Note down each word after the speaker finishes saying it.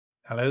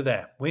Hello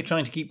there. We're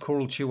trying to keep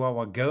Choral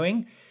Chihuahua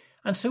going,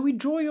 and so we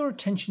draw your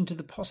attention to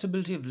the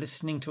possibility of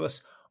listening to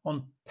us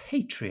on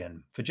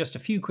Patreon for just a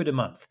few quid a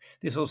month.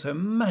 This also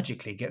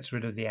magically gets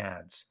rid of the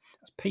ads.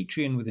 That's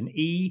Patreon with an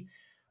E,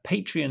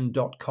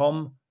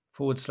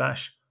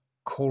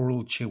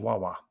 patreon.com/Choral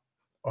Chihuahua.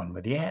 On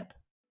with the app.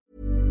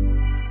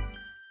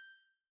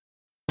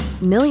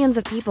 Millions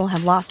of people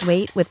have lost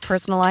weight with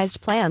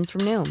personalized plans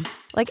from Noom.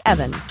 Like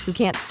Evan, who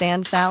can't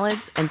stand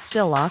salads and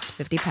still lost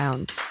 50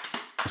 pounds.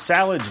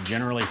 Salads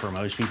generally for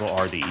most people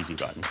are the easy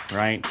button,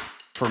 right?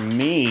 For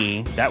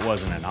me, that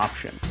wasn't an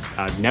option.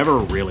 I never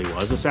really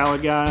was a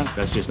salad guy.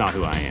 That's just not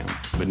who I am.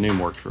 But Noom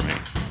worked for me.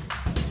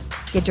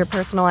 Get your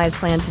personalized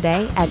plan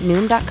today at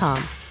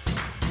Noom.com.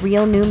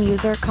 Real Noom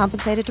user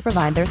compensated to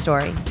provide their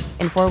story.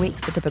 In 4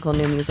 weeks, the typical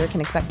Noom user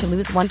can expect to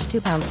lose 1 to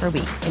 2 pounds per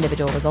week.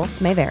 Individual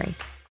results may vary.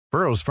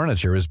 Burrow's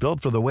furniture is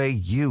built for the way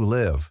you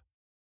live.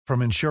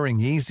 From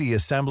ensuring easy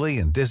assembly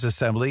and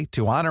disassembly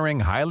to honoring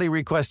highly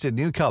requested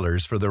new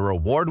colors for their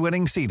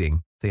award-winning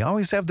seating, they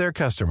always have their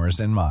customers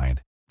in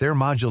mind. Their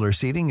modular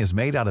seating is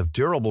made out of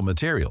durable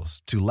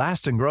materials to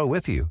last and grow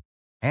with you.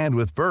 And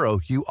with Burrow,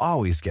 you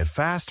always get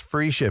fast,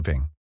 free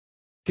shipping.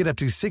 Get up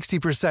to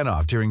 60%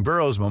 off during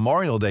Burrow's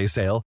Memorial Day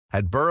sale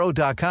at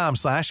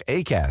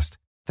burrow.com/ACAST.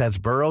 That's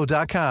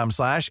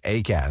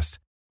burrow.com/ACAST.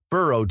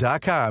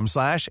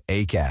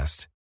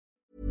 burrow.com/ACAST.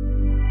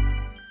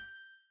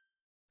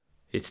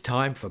 It's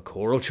time for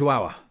Choral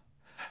Chihuahua.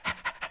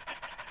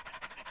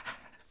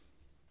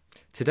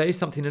 Today,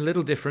 something a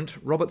little different.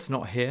 Robert's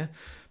not here,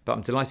 but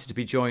I'm delighted to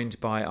be joined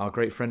by our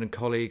great friend and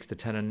colleague, the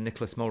tenor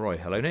Nicholas Mulroy.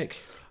 Hello, Nick.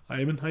 Hi,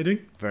 Eamon. How you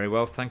doing? Very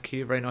well, thank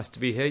you. Very nice to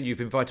be here. You've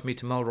invited me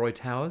to Mulroy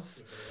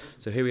Towers.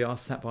 So here we are,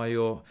 sat by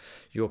your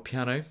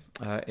piano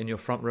in your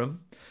front room.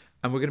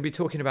 And we're going to be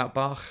talking about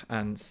Bach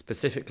and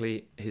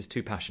specifically his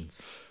two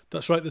Passions.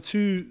 That's right. The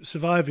two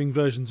surviving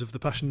versions of the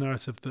Passion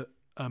narrative that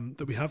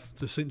we have,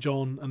 the St.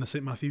 John and the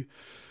St. Matthew,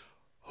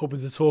 hoping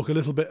to talk a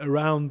little bit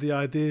around the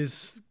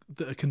ideas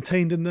that are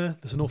contained in there.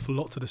 There's an awful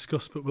lot to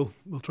discuss, but we'll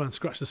try and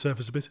scratch the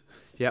surface a bit.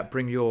 Yeah,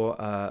 bring your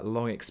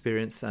long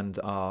experience and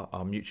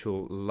our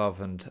mutual love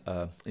and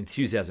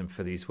enthusiasm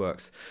for these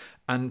works.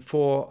 And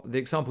for the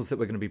examples that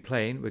we're going to be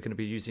playing, we're going to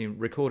be using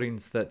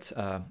recordings that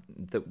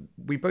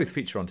we both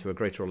feature on to a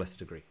greater or lesser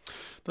degree.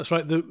 That's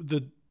right.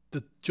 The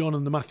John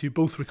and the Matthew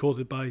both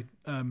recorded by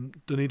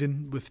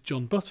Dunedin with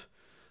John Butt.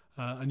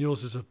 And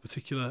yours is a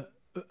particular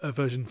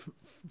version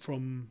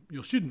from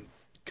your student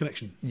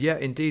connection. Yeah,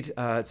 indeed.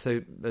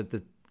 So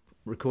the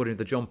recording of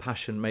the John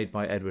Passion made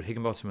by Edward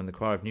Higginbottom and the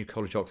choir of New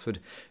College, Oxford.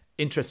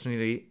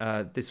 Interestingly,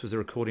 this was a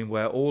recording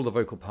where all the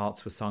vocal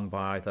parts were sung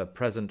by either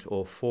present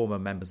or former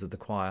members of the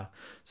choir.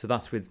 So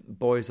that's with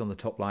boys on the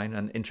top line,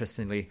 and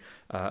interestingly,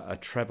 a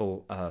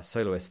treble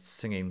soloist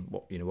singing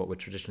what would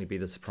traditionally be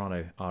the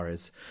soprano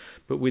arias,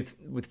 but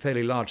with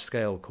fairly large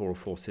scale choral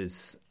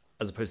forces,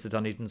 as opposed to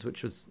Dunedin's,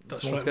 which was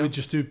small scale. We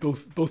just do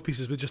both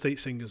pieces with just 8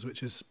 singers,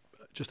 which is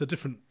just a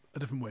different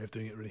way of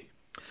doing it, really.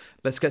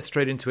 Let's get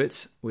straight into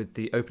it with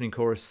the opening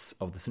chorus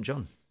of the St.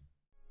 John.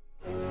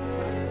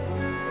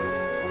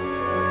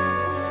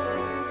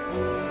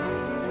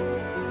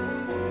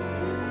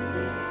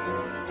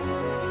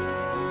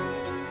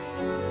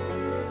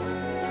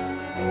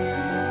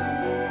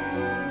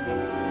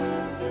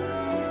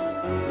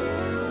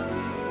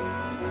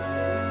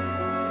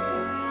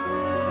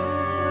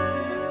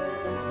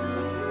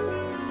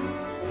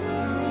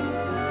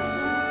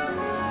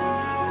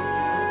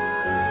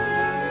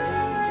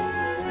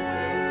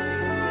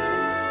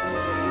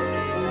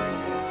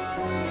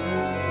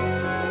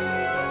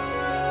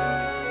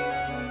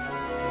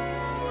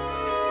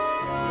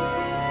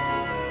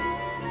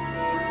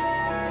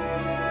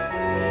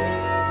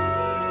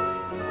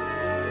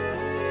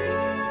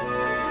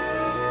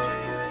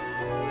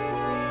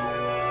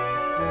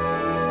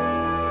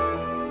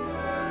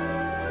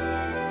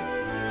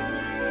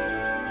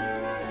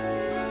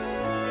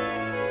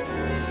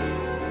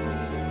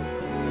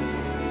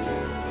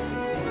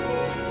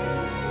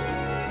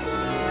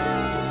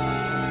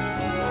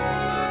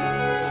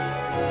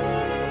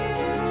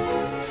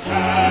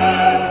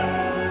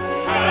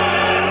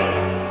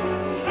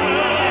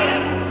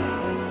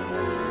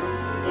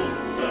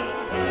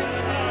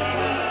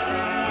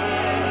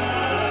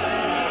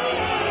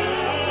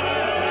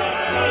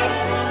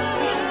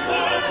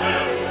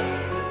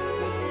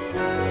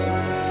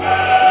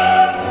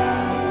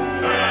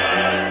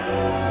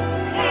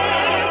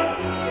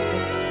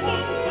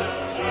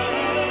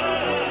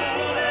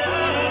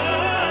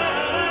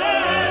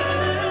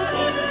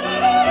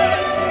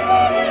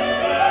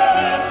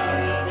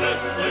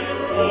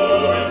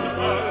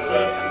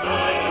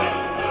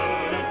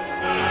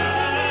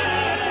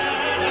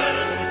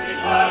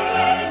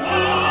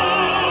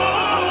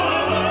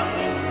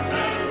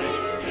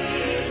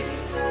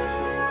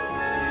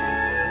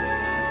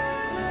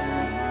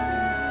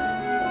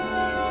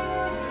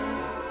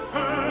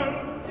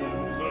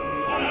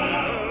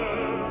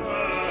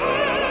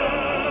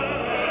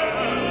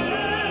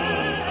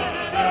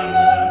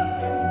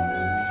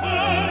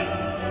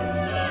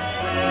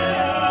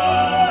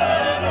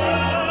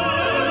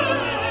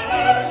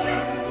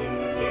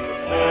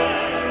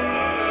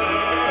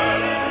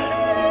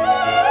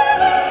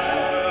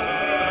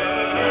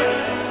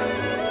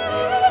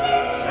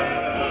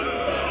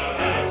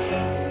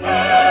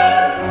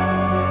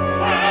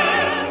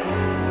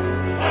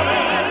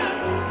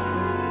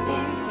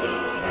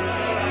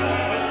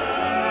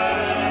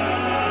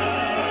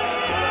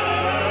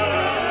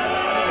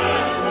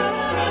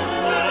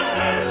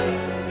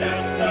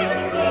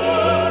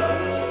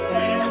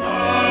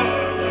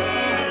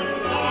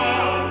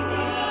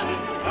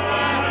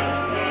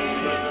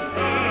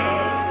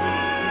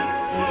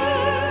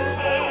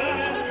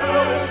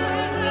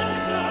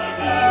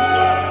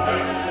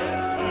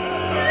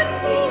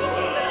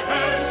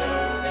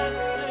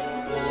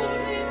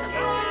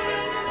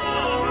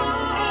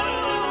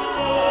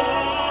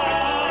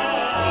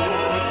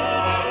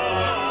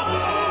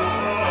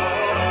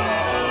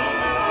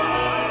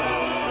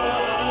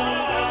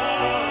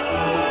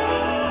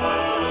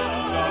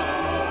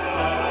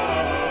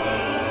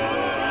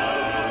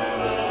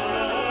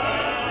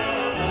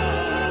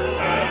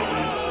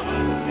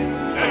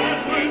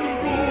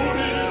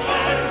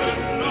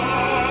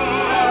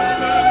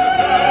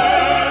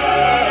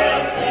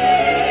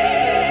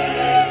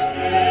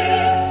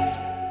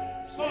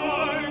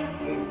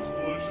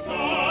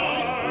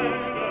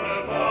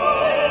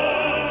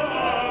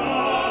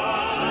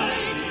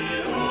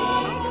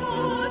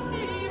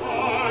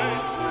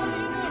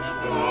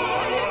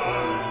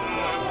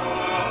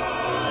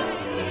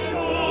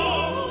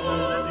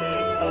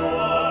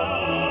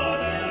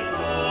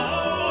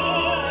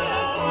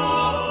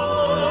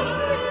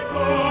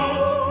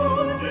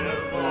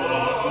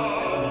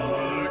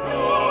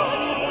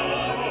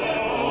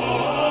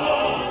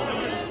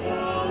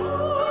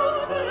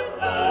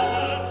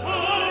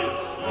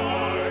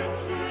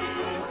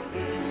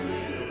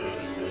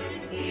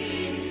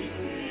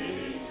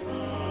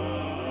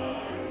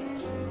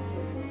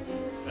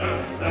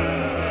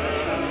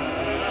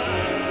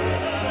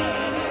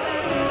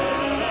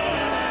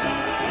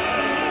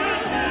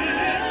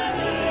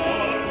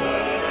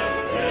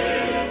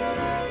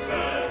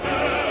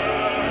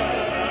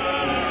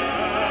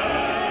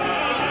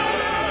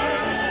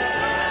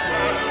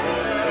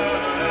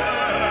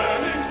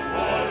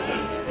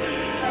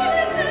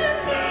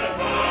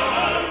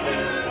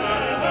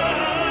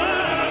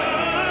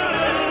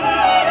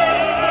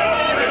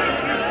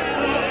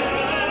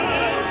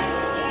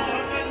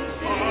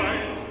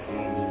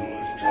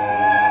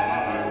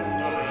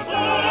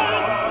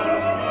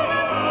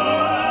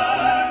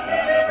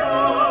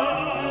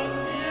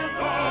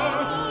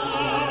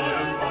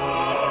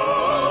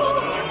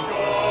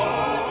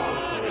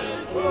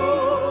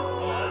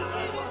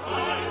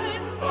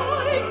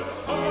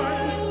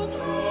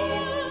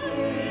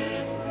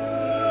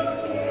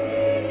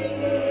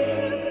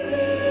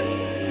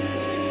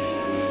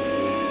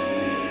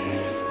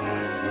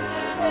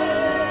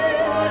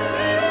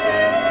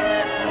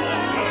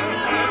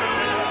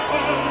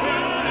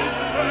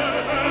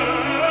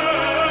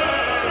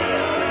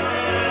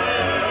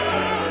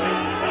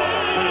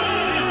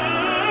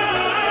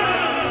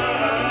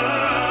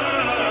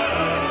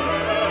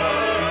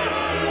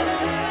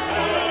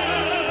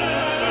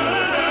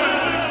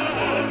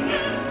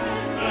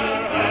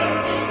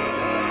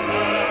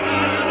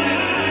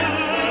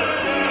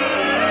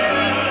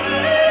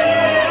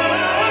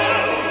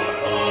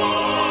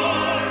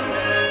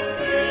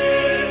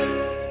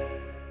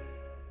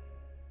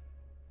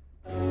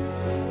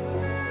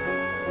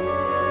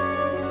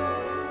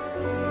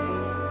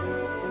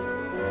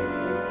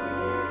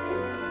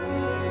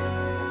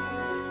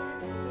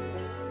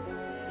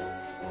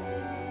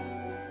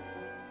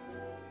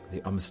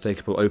 the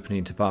unmistakable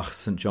opening to Bach's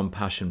St. John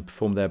Passion,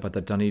 performed there by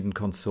the Dunedin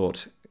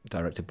Consort,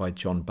 directed by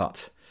John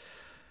Butt.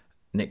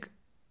 Nick,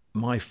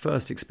 my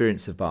first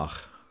experience of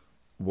Bach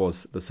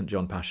was the St.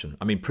 John Passion.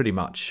 I mean, pretty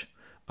much.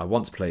 I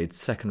once played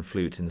second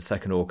flute in the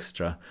second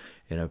orchestra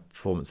in a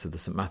performance of the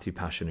St. Matthew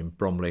Passion in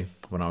Bromley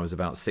when I was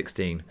about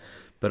 16.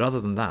 But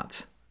other than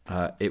that,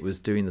 it was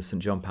doing the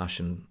St. John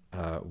Passion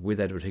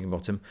with Edward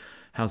Higginbotham.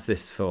 How's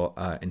this for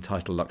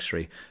Entitled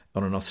Luxury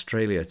on an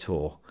Australia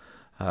tour?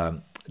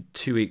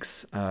 2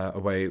 weeks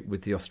away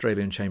with the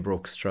Australian Chamber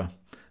Orchestra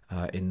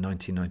in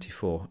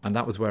 1994, and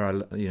that was where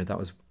that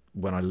was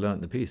when I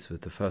learnt the piece. Was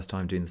the first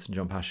time doing the St.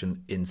 John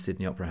Passion in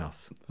Sydney Opera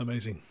House.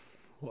 Amazing.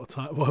 What a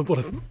time!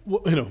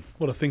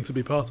 What a thing to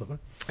be part of. Right?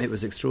 It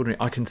was extraordinary.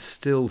 I can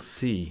still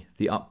see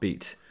the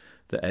upbeat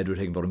that Edward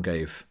Higginbotham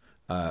gave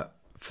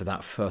for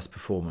that first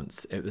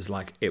performance. It was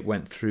like it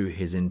went through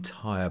his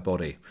entire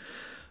body.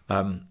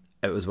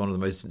 It was one of the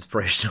most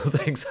inspirational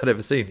things I'd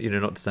ever seen.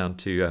 Not to sound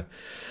too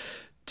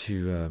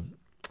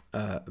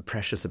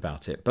precious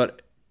about it,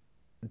 but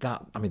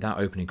that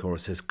opening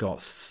chorus has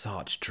got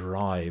such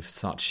drive,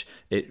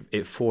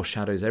 it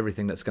foreshadows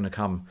everything that's going to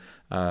come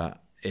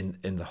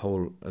in the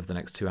whole of the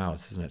next 2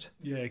 hours, isn't it?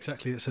 Yeah,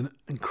 exactly. It's an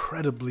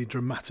incredibly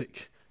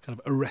dramatic, kind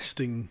of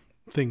arresting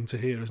thing to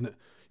hear, isn't it?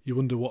 You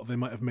wonder what they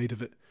might have made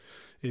of it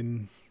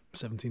in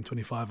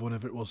 1725 or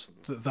whenever it was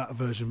that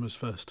version was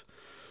first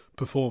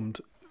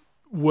performed.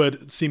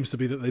 Word seems to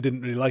be that they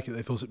didn't really like it.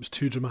 They thought it was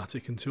too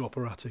dramatic and too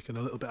operatic and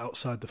a little bit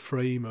outside the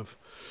frame of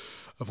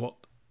what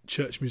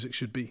church music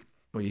should be.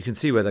 Well, you can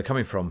see where they're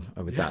coming from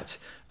with that.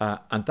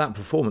 And that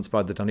performance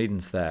by the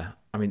Dunedins there,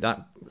 I mean,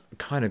 that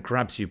kind of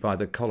grabs you by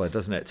the collar,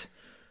 doesn't it?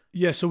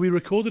 Yeah, so we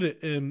recorded it,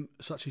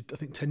 it's actually, I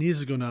think, 10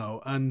 years ago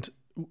now, and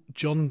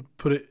John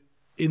put it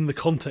in the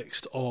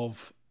context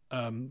of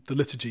the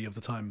liturgy of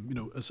the time,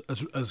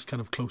 as kind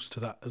of close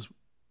to that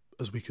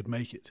as we could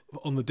make it.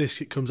 On the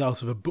disc, it comes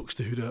out of a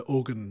Buxtehude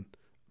organ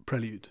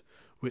prelude,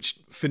 which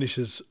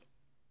finishes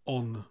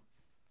on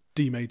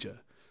D major.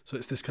 So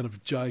it's this kind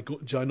of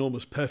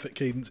ginormous perfect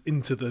cadence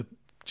into the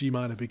G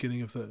minor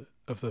beginning of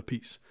the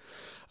piece.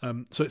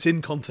 So it's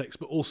in context,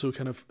 but also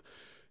kind of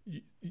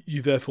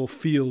you therefore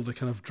feel the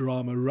kind of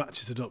drama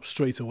ratcheted up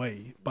straight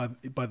away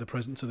by the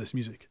presence of this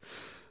music.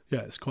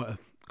 Yeah, it's quite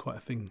a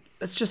thing.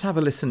 Let's just have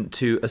a listen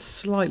to a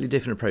slightly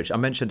different approach. I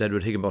mentioned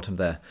Edward Higginbotham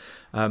there.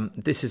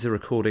 This is a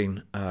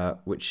recording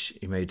which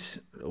he made,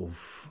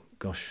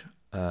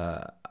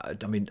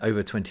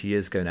 over 20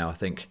 years ago now, I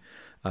think.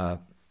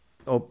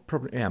 Or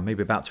probably,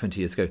 maybe about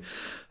 20 years ago.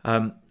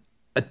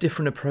 A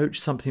different approach,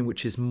 something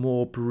which is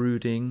more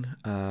brooding,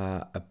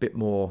 a bit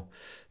more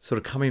sort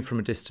of coming from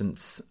a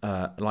distance,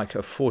 like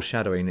a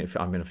foreshadowing.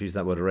 I've used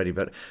that word already,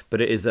 but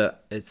it is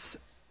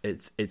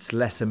it's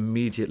less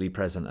immediately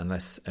present and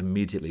less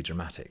immediately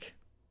dramatic.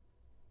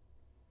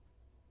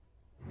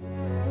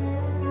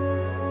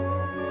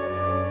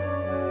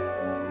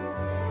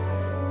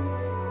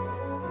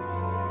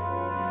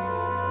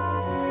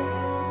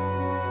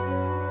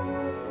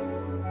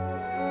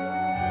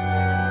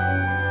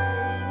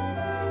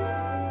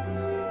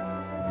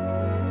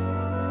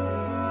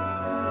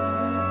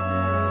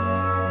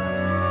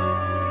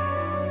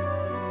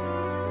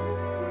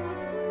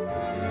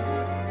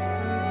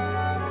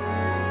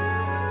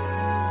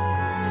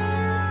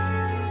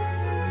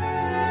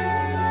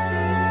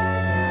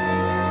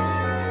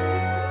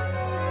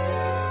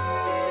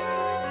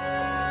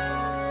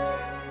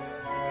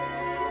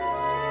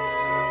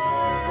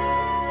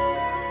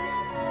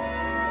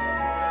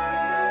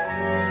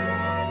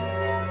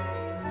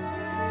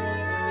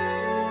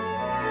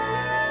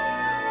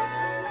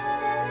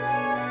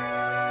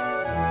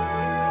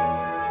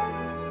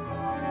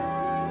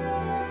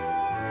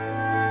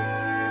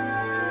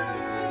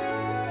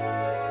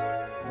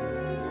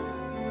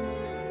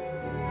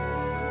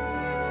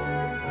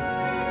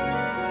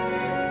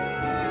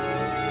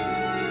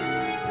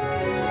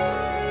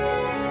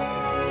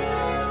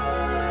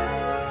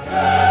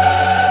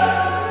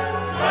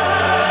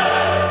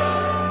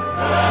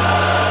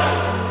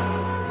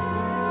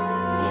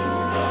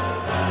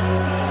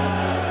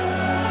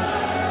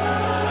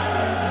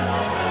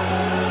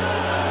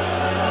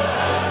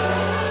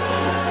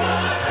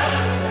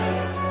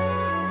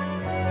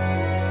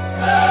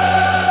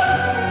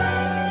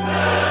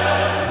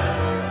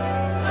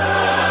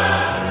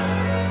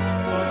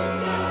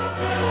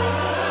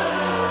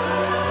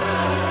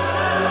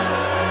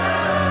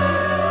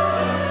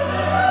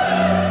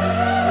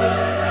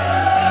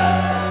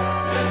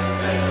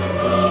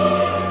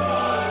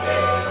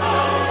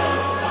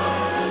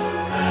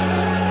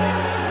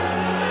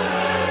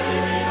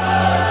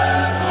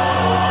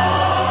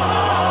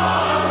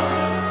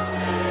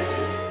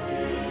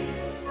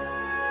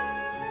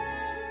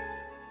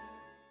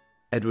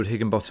 Edward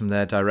Higginbotham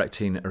there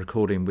directing a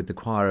recording with the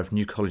choir of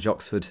New College,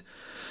 Oxford,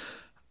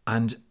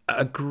 and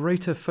a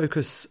greater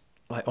focus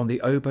on the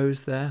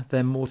oboes there.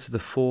 They're more to the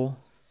fore.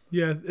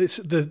 Yeah, it's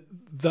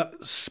that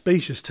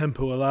spacious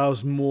tempo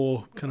allows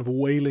more kind of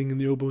wailing in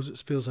the oboes. It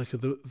feels like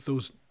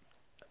those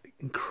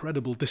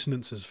incredible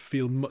dissonances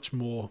feel much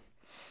more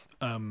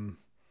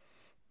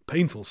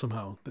painful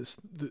somehow.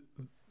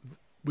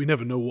 We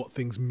never know what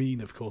things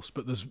mean, of course,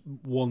 but there's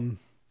one,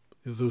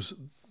 those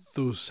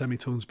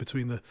semitones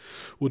between the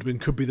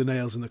woodwind could be the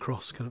nails in the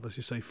cross, kind of, as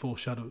you say,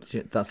 foreshadowed.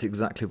 Yeah, that's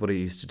exactly what he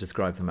used to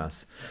describe them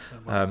as.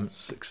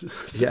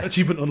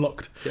 Achievement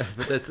unlocked. Yeah,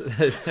 but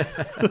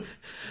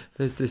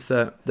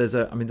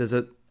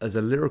there's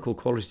a lyrical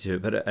quality to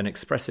it, but an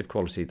expressive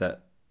quality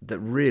that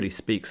really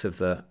speaks of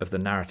the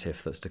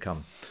narrative that's to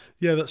come.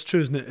 Yeah, that's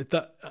true, isn't it?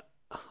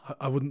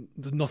 I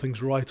wouldn't.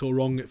 Nothing's right or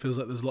wrong. It feels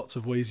like there's lots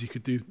of ways you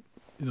could do,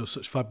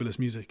 such fabulous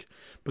music,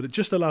 but it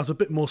just allows a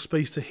bit more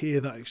space to hear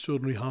that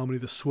extraordinary harmony,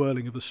 the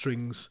swirling of the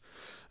strings,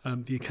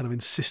 the kind of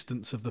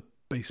insistence of the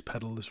bass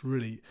pedal is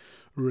really,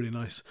 really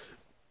nice.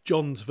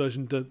 John's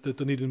version, the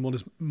Dunedin one,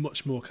 is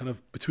much more kind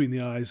of between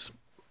the eyes,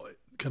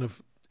 kind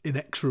of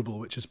inexorable,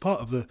 which is part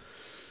of the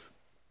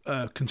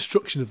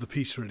construction of the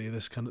piece. Really,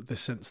 this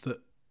sense that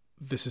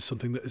this is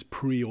something that is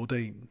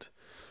preordained.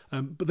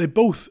 But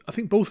I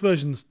think both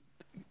versions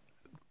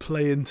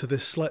play into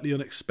this slightly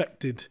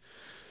unexpected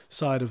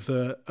side of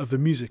the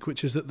music,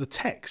 which is that the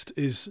text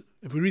is,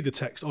 if we read the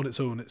text on its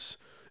own, it's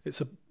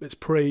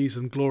praise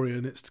and glory,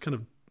 and it's kind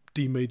of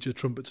D major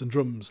trumpets and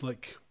drums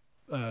like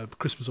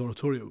Christmas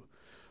oratorio.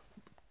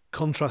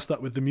 Contrast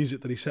that with the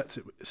music that he sets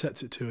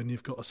it to, and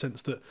you've got a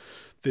sense that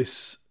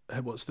this,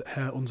 what's the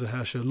Herr unser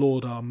Herrscher,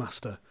 Lord our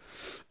Master,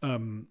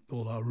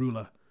 or our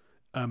ruler.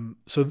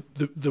 So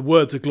the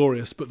words are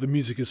glorious, but the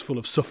music is full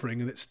of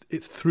suffering, and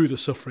it's through the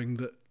suffering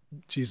that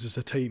Jesus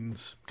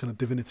attains kind of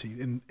divinity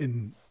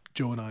in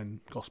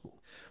Johannine Gospel.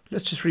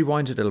 Let's just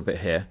rewind a little bit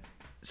here.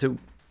 So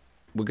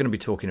we're going to be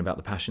talking about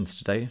the Passions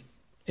today.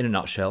 In a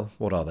nutshell,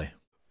 what are they?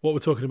 What we're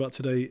talking about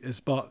today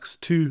is Bach's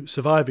two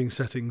surviving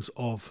settings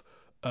of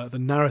the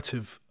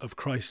narrative of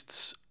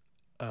Christ's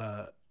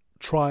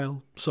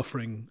trial,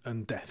 suffering,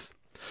 and death.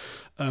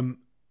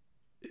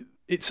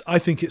 I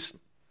think it's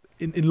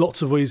in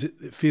lots of ways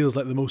it feels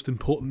like the most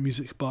important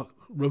music Bach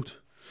wrote.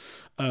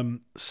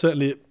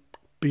 Certainly it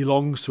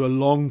belongs to a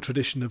long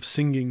tradition of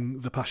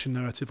singing the Passion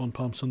narrative on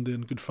Palm Sunday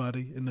and Good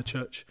Friday in the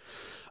church.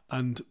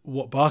 And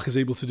what Bach is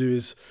able to do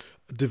is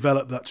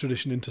develop that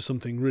tradition into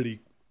something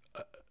really,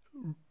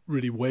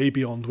 really way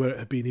beyond where it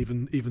had been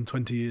even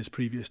 20 years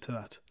previous to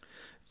that.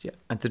 Yeah,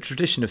 and the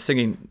tradition of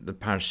singing the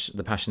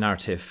Passion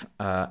narrative,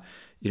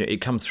 it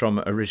comes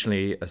from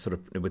originally a sort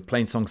of with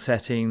plain song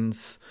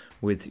settings,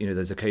 with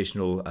those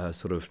occasional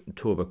sort of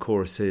turba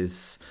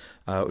choruses,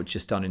 which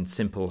is done in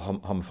simple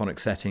homophonic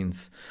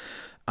settings.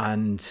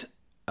 And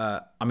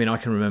I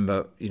can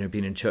remember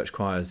being in church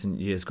choirs in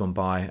years gone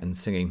by and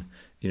singing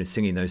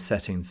those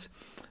settings.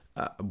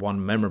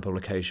 One memorable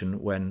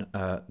occasion when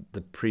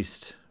the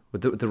priest,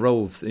 with the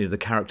roles, the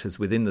characters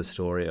within the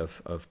story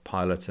of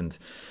Pilate and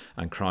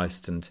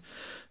Christ and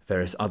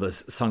various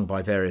others, sung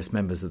by various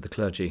members of the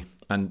clergy,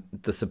 and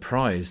the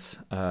surprise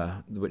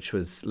which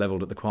was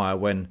levelled at the choir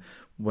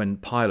when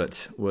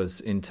Pilate was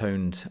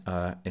intoned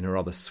in a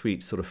rather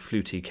sweet sort of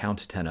fluty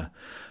countertenor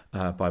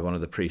by one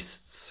of the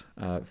priests,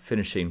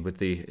 finishing with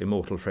the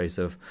immortal phrase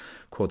of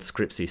 "Quod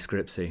scripsi,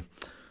 scripsi."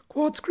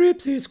 "Quod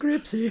scripsi,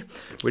 scripsi,"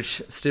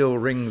 which still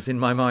rings in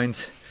my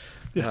mind.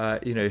 Yeah.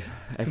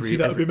 Every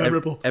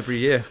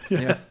year.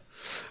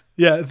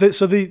 Yeah.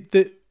 So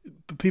the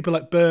people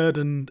like Bird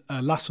and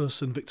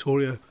Lassus and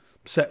Victoria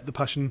set the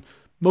Passion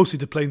mostly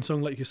to plain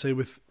song, like you say,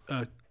 with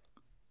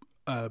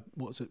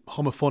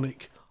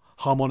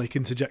harmonic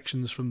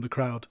interjections from the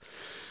crowd.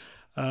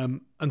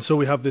 And so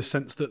we have this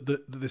sense that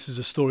this is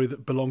a story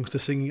that belongs to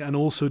singing, and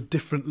also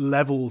different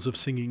levels of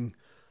singing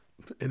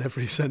in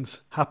every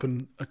sense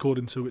happen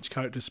according to which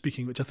character is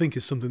speaking, which I think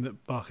is something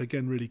that Bach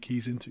again really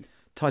keys into.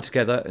 Tied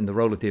together in the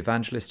role of the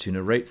evangelist who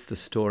narrates the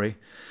story.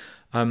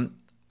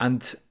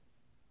 And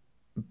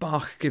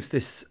Bach gives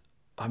this,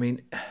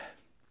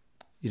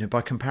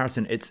 by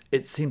comparison,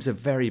 it seems a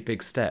very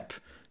big step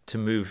to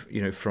move,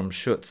 from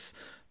Schütz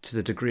to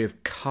the degree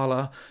of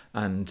colour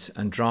and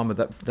drama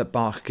that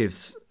Bach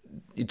gives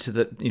to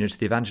the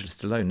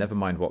evangelist alone, never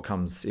mind what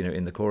comes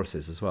in the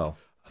choruses as well.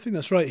 I think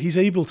that's right. He's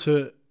able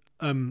to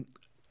kind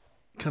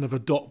of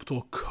adopt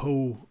or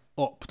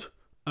co-opt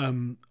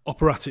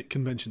operatic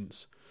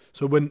conventions.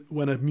 So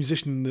when a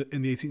musician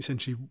in the 18th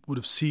century would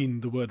have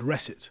seen the word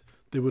recit,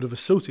 they would have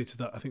associated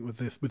that, I think, with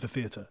the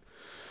theatre.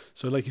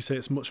 So like you say,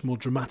 it's much more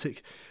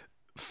dramatic.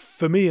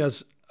 For me,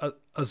 as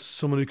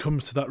someone who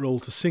comes to that role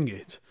to sing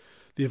it,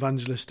 the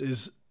evangelist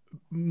is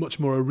much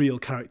more a real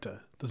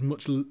character. There's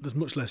much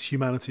less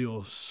humanity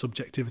or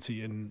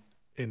subjectivity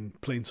in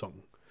plain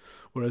song,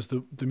 whereas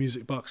the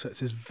music Bach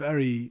sets is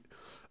very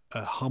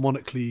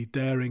harmonically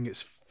daring.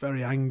 It's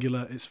very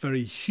angular. It's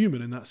very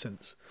human in that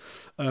sense,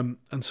 and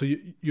so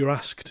you're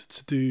asked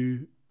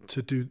to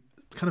do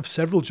kind of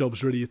several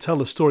jobs. Really, you tell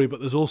the story, but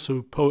there's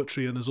also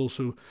poetry and there's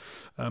also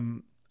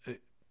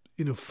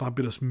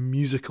fabulous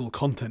musical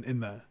content in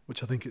there,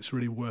 which I think it's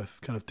really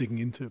worth kind of digging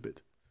into a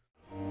bit.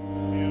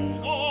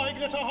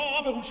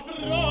 Und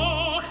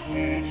sprach,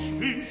 ich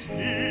bin's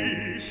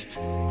nicht,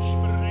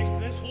 spricht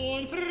des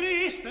hohen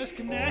Priesters ist es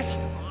Knecht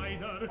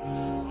meiner,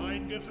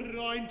 ein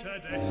Gefreunter,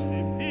 des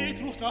dem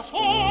Petrus das Ohr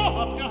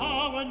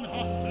abgehauen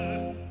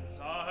hatte.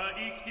 Sah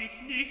ich dich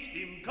nicht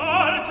im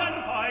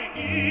Garten bei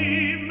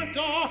ihm?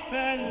 Da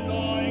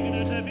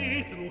verleugnete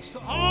Petrus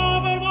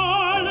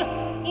abermal,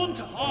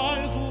 und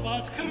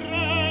alsobald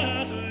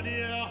krähte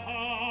der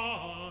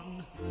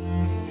Hahn.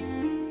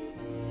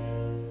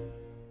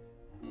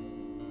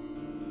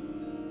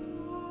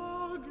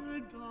 Da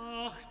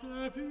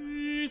gedachte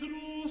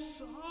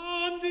Petrus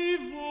an die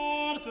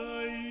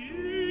Worte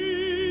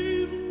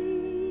Jesu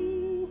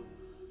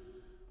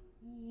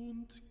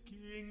und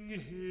ging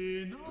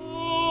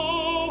hinaus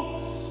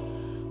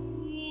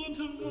und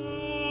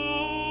weinete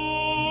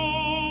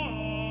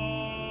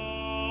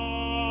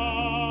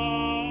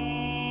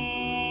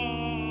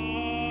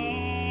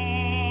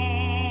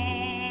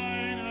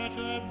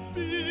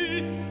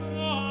bitterlich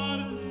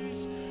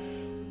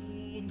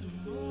und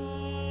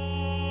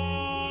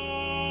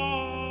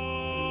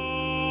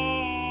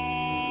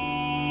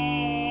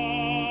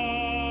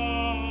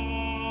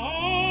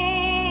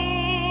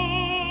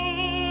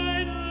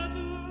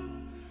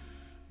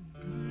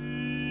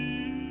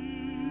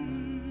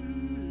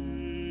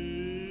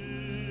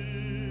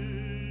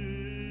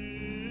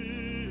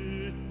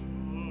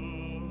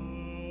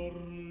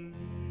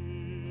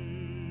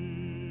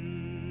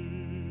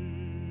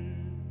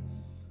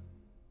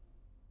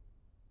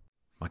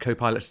My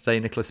co-pilot today,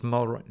 Nicholas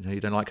Mulroy. No, you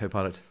don't like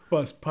co-pilot?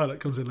 Well, pilot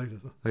comes in later.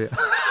 Oh, yeah.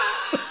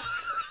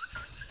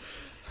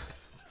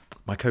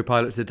 My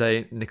co-pilot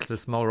today,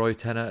 Nicholas Mulroy,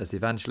 tenor as the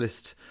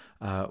evangelist,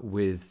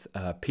 with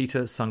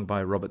Peter, sung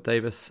by Robert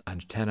Davis,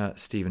 and tenor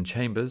Stephen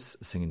Chambers,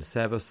 singing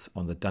Servus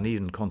on the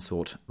Dunedin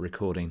Consort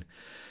recording.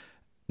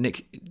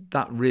 Nick,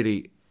 that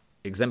really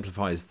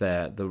exemplifies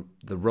there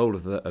the role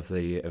of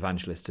the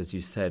evangelist, as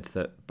you said,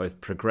 that both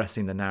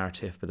progressing the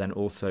narrative, but then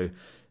also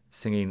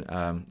singing,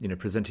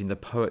 presenting the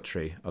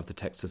poetry of the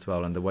text as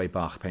well, and the way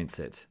Bach paints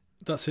it.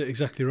 That's it,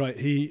 exactly right.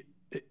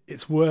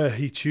 It's where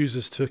he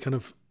chooses to kind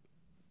of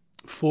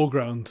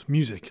foreground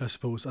music, I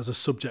suppose, as a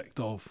subject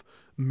of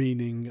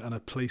meaning and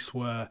a place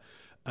where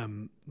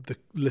the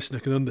listener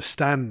can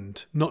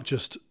understand not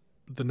just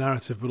the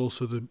narrative, but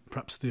also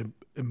perhaps the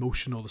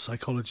emotion or the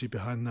psychology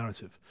behind the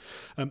narrative.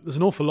 There's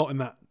an awful lot in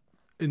that,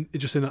 in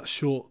that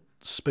short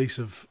space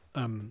of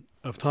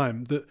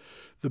time.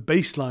 The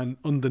bass line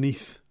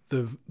underneath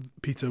the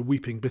Peter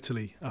weeping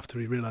bitterly after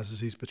he realizes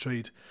he's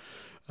betrayed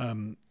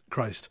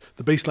Christ.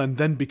 The bass line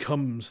then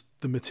becomes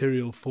the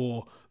material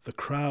for the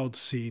crowd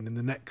scene in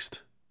the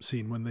next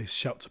scene when they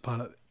shout to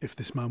Pilate, if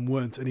this man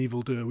weren't an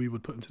evildoer, we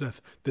would put him to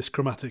death. This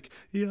chromatic,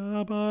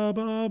 ya ba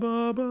ba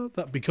ba ba,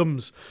 that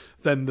becomes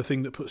then the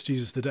thing that puts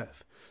Jesus to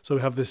death. So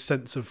we have this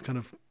sense of kind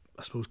of,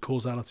 I suppose,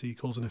 causality,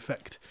 cause and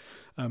effect,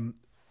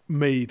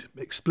 made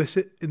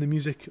explicit in the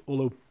music,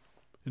 although,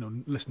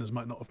 listeners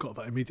might not have got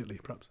that immediately,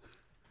 perhaps.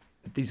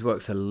 These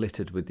works are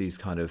littered with these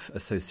kind of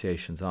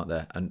associations, aren't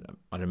there? And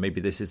I don't know,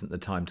 maybe this isn't the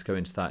time to go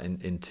into that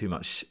in too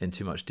much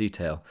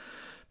detail,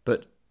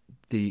 but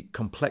the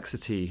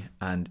complexity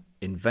and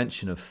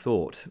invention of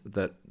thought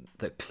that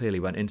clearly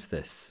went into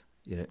this,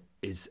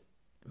 is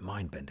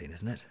mind-bending,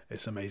 isn't it?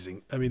 It's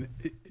amazing. I mean,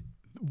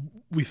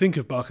 we think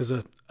of Bach as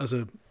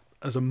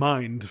a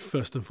mind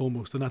first and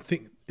foremost, and I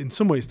think in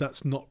some ways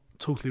that's not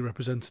totally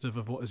representative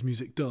of what his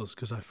music does,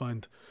 because I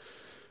find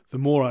the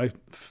more I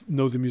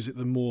know the music,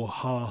 the more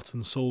heart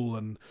and soul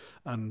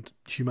and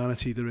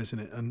humanity there is in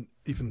it, and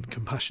even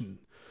compassion.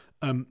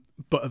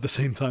 But at the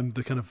same time,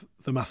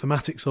 the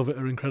mathematics of it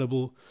are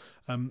incredible.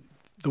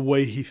 The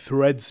way he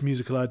threads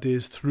musical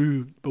ideas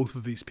through both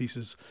of these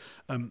pieces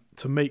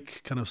to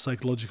make kind of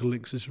psychological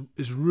links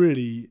is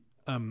really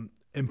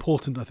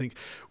important, I think.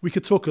 We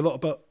could talk a lot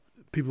about,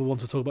 people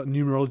want to talk about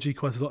numerology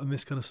quite a lot in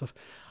this kind of stuff.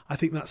 I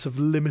think that's of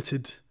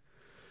limited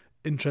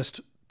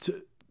interest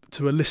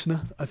to a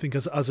listener, I think,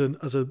 as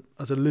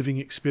a living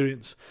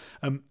experience,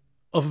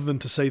 other than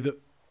to say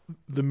that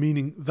that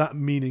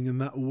meaning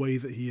and that way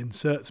that he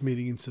inserts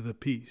meaning into the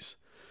piece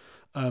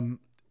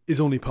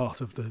is only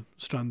part of the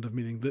strand of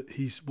meaning. That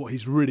what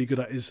he's really good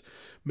at is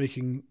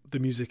making the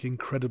music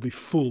incredibly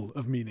full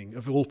of meaning,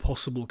 of all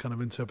possible kind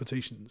of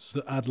interpretations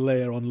that add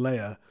layer on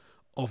layer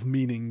of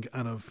meaning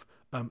and of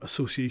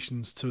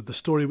associations to the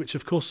story, which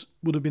of course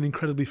would have been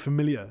incredibly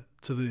familiar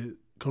to the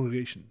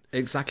congregation.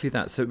 Exactly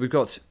that. So we've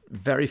got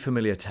very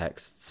familiar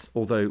texts,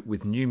 although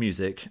with new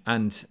music,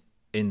 and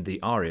in the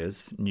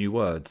arias, new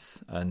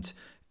words, and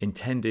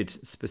intended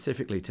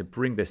specifically to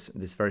bring this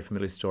very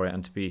familiar story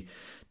and to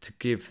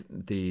give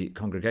the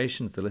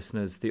congregations, the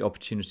listeners, the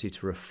opportunity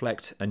to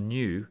reflect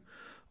anew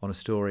on a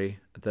story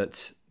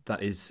that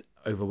is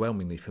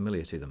overwhelmingly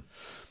familiar to them.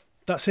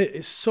 That's it.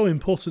 It's so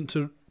important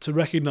to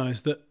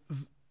recognise that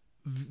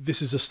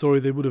this is a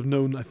story they would have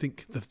known, I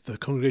think the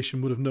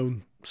congregation would have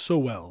known so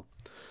well.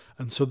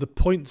 And so the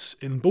points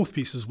in both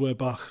pieces where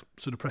Bach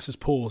sort of presses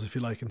pause, if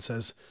you like, and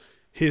says,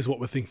 here's what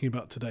we're thinking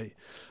about today,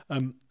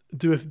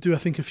 do I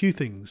think a few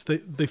things.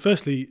 They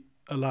firstly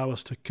allow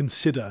us to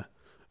consider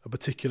a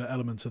particular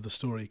element of the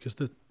story, because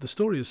the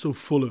story is so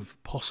full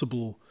of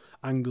possible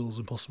angles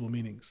and possible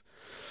meanings.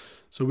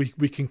 So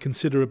we can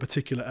consider a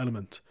particular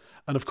element.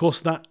 And of course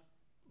that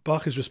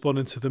Bach is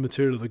responding to the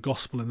material of the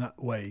gospel in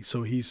that way.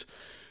 So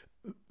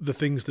the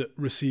things that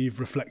receive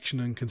reflection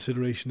and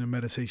consideration and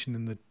meditation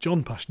in the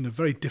John Passion are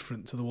very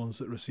different to the ones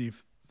that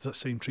receive that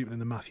same treatment in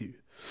the Matthew.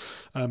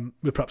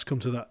 We'll perhaps come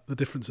to the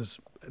differences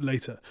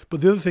later.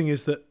 But the other thing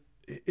is that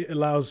it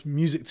allows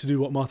music to do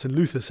what Martin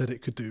Luther said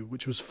it could do,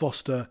 which was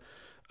foster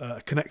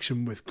a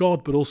connection with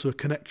God, but also a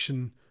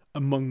connection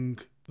among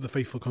the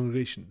faithful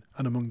congregation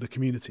and among the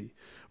community,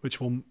 which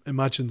one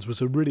imagines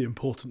was a really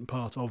important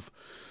part of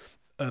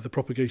the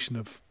propagation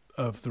of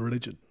the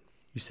religion.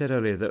 You said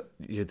earlier that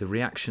the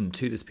reaction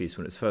to this piece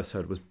when it's first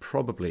heard was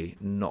probably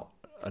not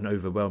an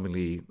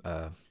overwhelmingly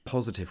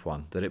positive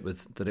one, that it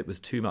was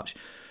too much.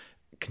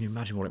 Can you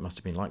imagine what it must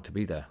have been like to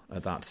be there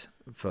at that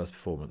first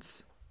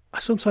performance? I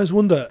sometimes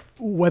wonder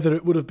whether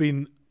it would have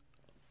been,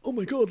 oh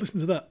my God, listen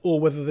to that, or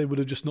whether they would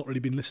have just not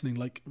really been listening,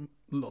 like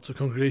lots of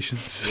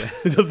congregations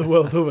the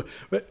world over.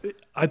 But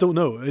I don't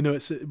know.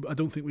 I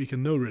don't think we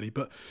can know really,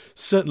 but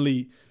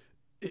certainly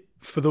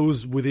for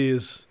those with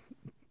ears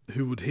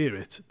who would hear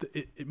it,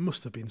 it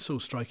must have been so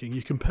striking.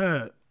 You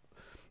compare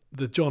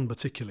the John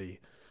particularly,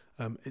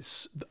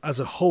 it's as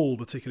a whole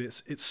particularly,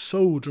 it's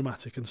so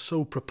dramatic and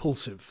so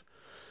propulsive.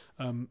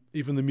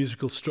 Even the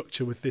musical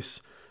structure with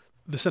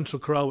the central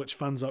chorale, which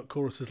fans out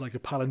choruses like a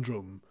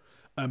palindrome,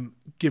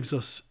 gives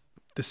us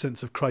this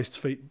sense of Christ's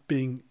fate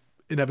being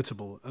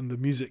inevitable, and the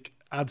music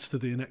adds to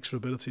the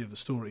inexorability of the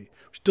story,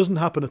 which doesn't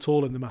happen at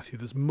all in the Matthew.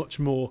 There's much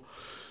more.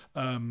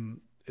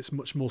 It's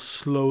much more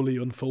slowly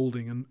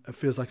unfolding, and it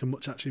feels like a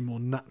much actually more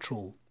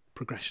natural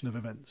progression of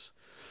events.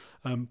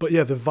 But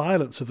yeah, the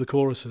violence of the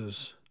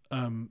choruses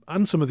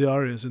and some of the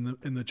arias in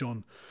the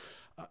John,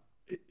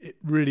 it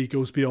really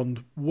goes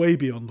way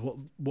beyond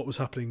what was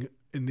happening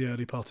in the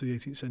early part of the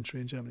 18th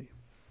century in Germany.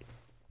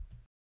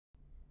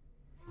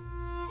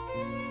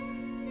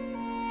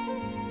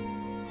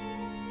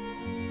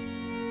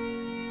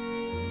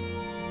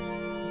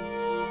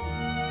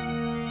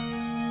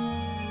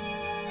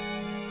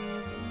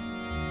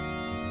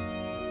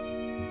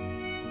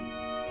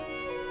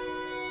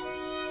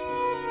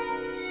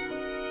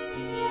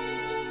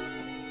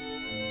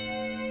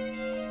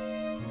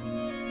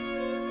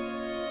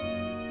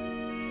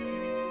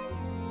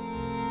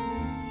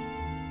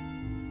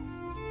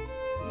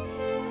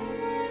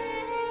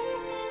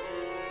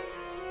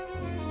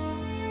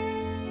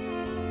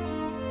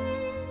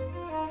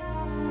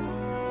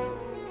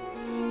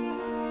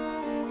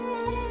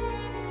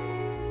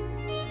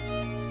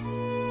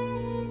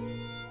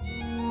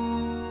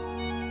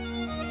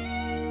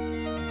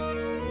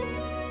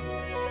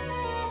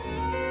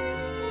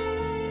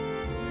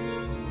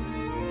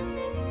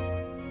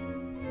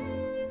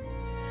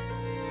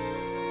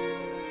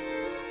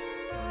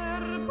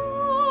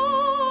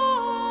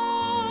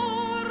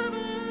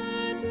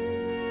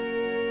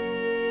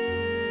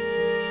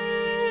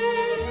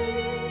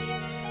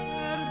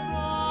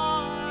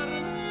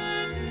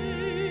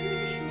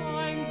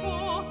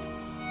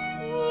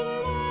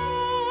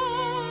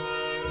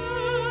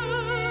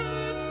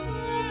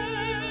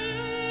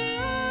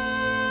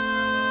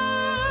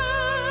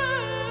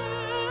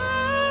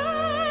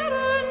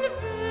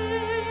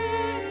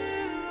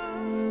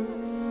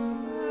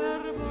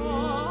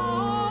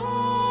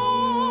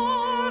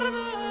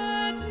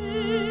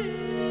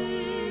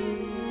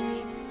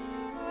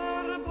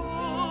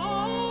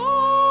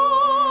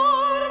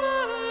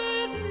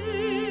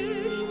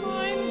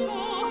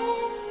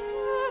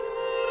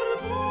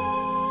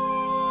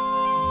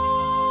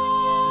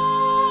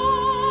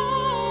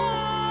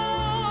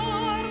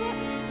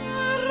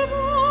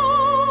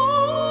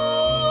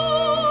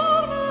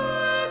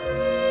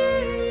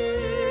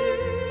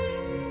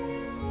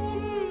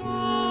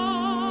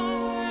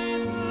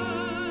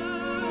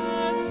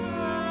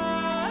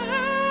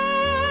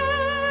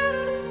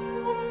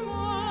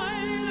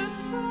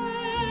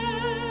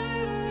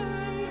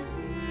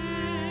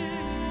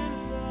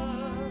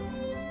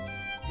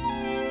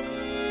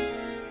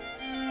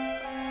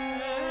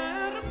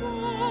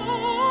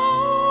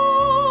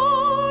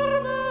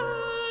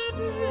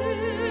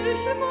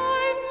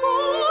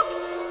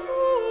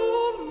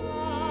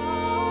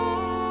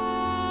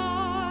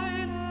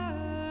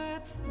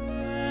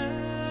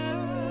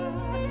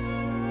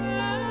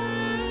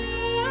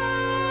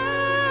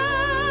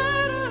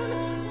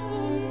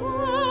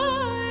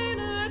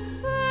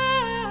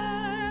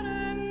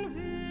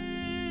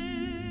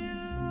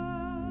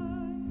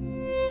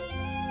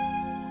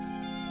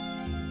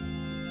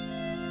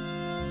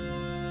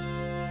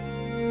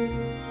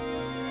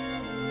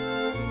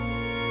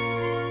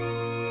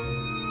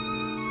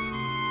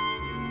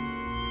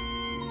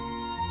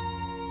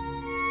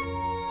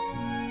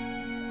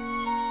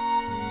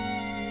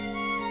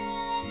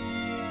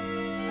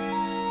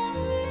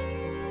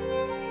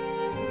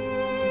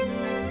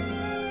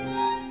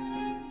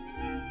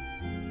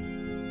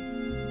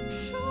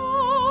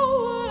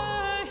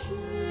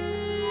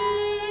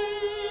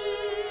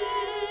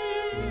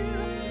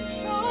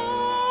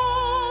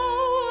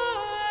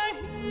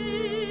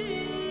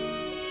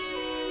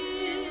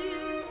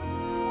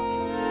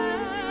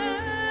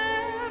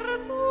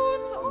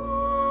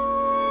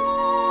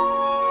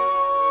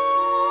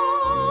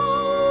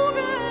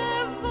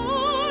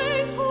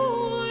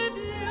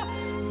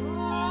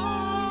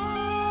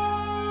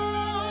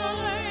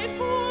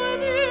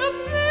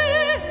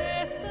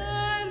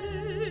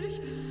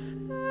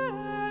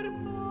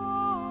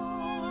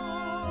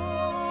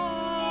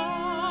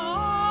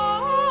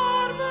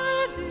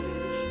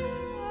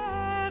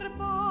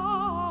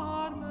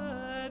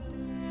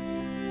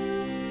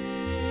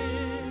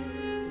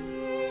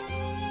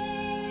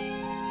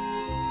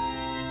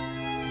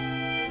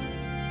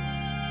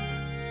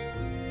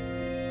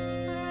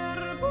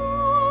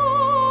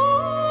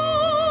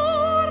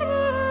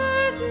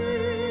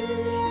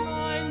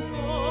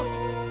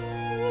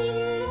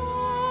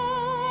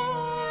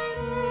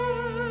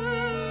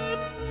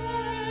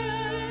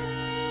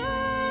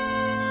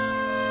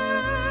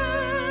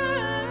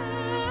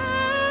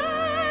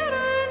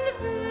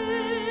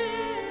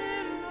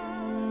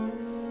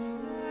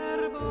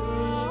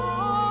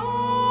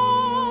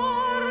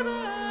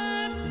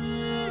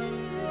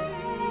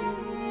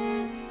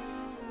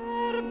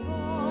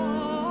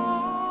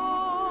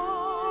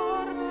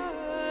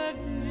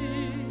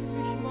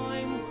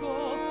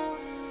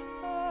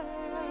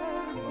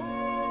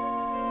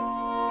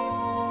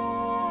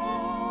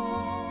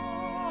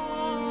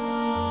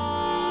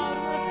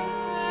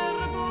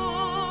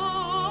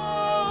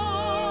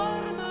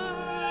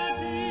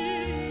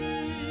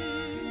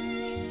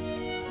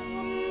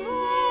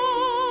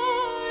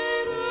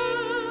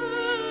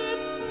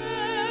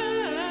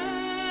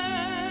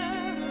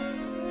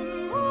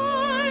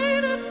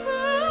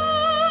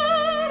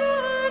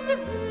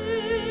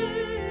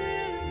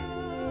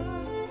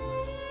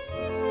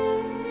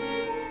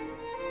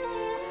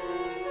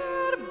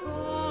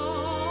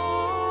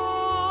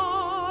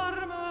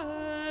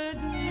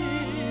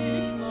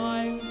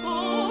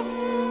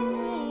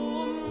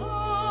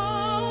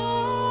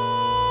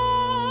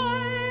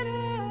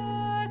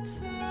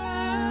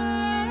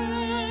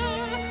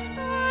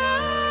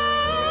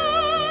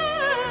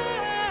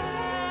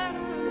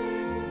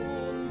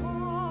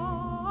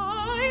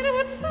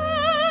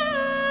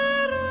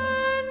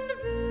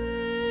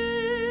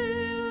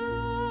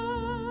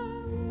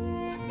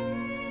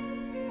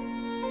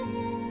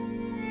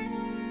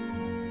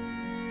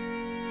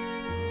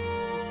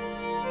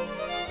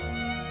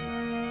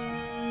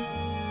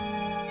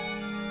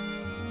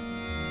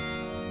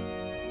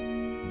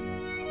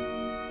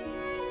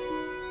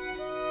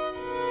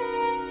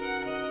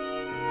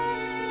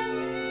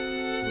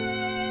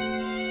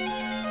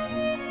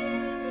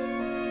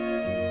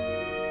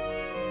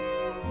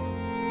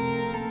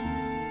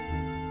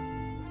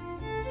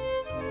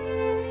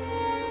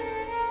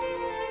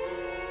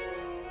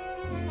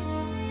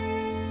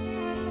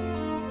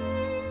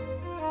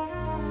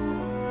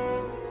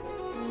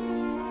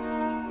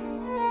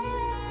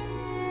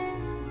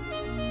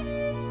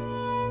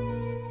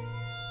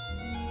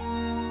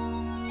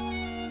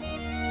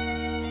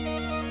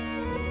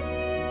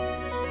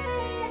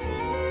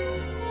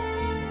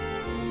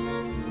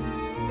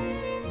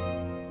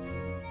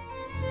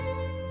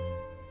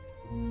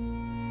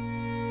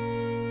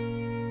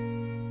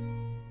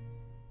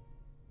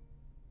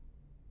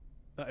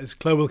 That is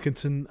Claire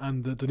Wilkinson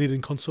and the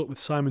Dunedin Consort with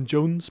Simon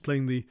Jones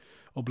playing the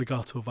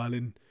obbligato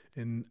violin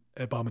in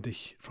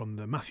Barmadich from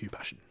the Matthew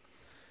Passion.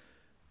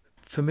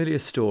 Familiar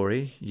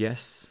story,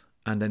 yes,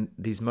 and then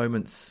these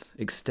moments,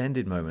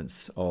 extended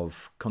moments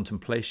of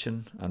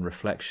contemplation and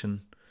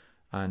reflection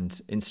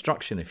and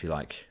instruction, if you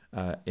like,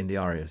 in the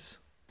arias.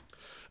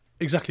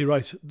 Exactly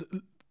right.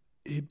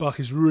 Bach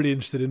is really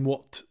interested in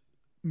what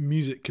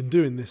music can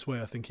do in this way.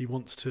 I think he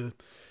wants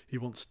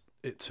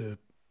it to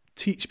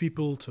teach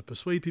people, to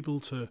persuade people,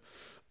 to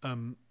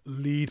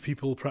lead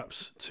people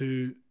perhaps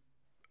to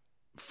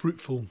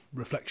fruitful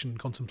reflection,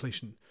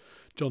 contemplation.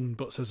 John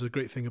Butt says a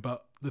great thing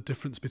about the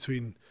difference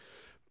between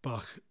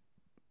Bach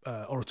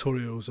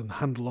oratorios and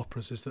Handel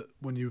operas is that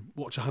when you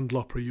watch a Handel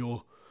opera,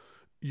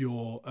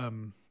 your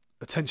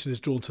attention is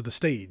drawn to the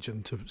stage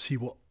and to see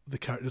what the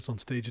characters on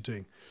stage are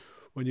doing.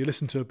 When you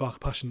listen to a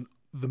Bach Passion,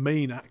 the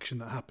main action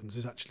that happens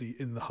is actually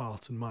in the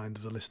heart and mind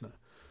of the listener,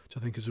 which I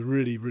think is a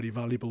really, really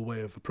valuable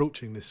way of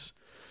approaching this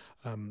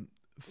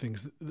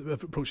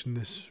approaching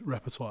this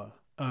repertoire.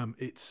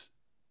 It's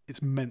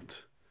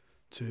meant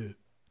to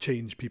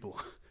change people.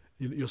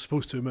 You're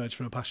supposed to emerge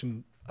from a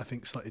passion, I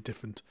think, slightly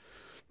different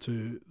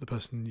to the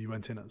person you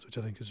went in as, which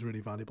I think is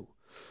really valuable.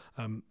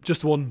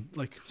 Just one,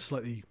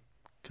 slightly,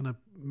 can I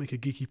make a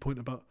geeky point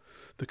about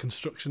the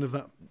construction of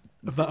that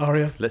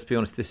aria? Let's be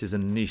honest, this is a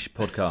niche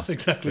podcast.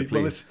 Exactly.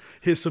 So well,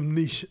 here's some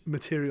niche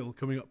material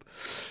coming up.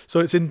 So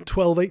it's in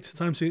 12/8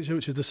 time signature,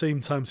 which is the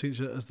same time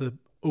signature as the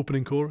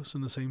opening chorus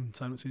and the same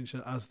time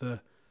signature as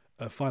the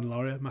final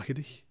aria,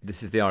 Macedich.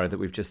 This is the aria that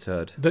we've just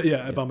heard.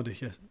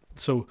 Barmadich, yes.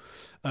 So,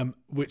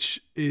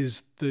 which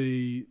is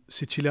the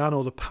Siciliano,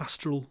 or the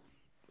pastoral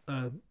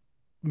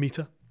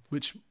meter,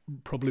 which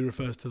probably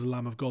refers to the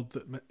Lamb of God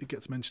that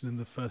gets mentioned in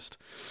the first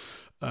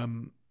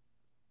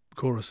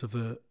chorus of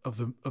the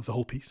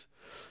whole piece.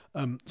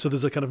 So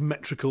there's a kind of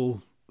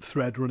metrical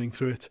thread running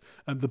through it,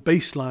 and the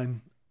bass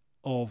line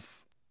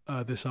of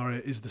this aria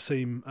is the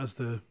same as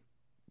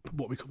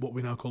what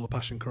we now call a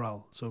Passion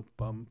chorale. So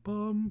bum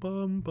bum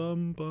bum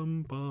bum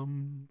bum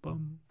bum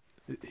bum.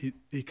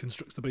 He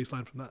constructs the bass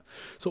line from that.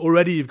 So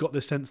already you've got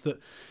this sense that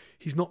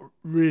he's not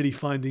really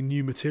finding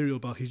new material,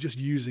 Bach. He's just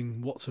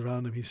using what's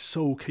around him. He's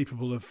so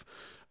capable of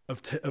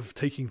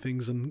taking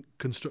things and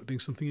constructing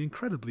something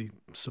incredibly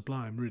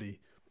sublime, really,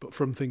 but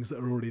from things that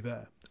are already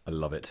there. I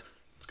love it.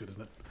 It's good,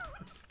 isn't it?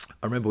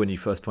 I remember when you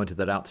first pointed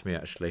that out to me,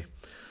 actually.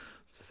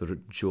 It's a sort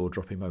of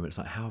jaw-dropping moment. It's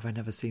like, how have I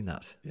never seen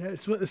that? Yeah,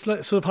 it's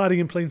like sort of hiding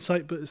in plain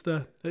sight, but it's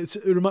there. It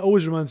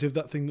always reminds me of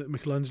that thing that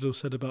Michelangelo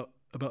said about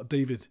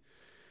David.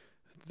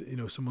 You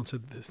know, someone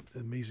said, this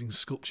amazing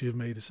sculpture you've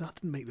made. I said, I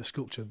didn't make the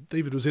sculpture.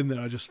 David was in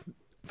there. I just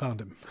found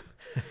him.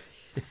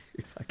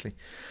 Exactly.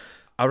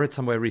 I read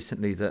somewhere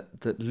recently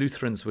that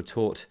Lutherans were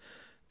taught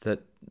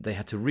that they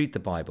had to read the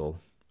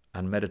Bible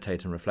and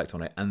meditate and reflect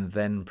on it and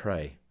then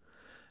pray.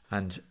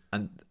 And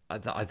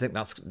I think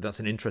that's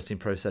an interesting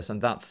process.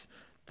 And is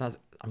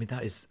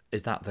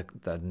that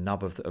the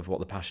nub of what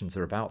the Passions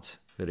are about,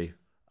 really?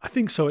 I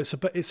think so. It's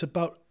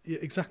about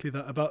exactly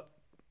that, about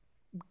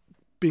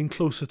being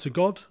closer to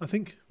God, I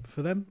think,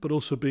 for them, but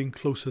also being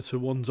closer to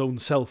one's own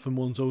self and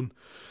one's own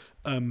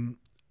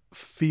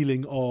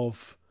feeling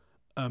of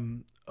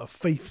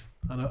faith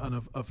and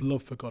of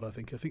love for God. I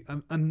think,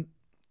 and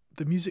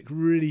the music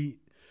really,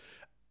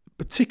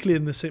 particularly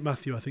in the St.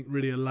 Matthew, I think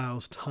really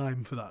allows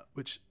time for that,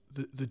 which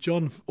the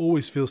John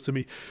always feels to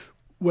me.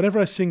 Whenever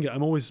I sing it,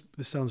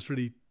 this sounds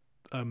really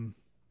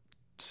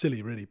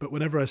silly, really, but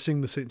whenever I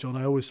sing the St. John,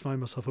 I always find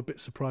myself a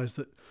bit surprised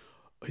that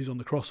he's on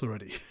the cross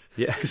already.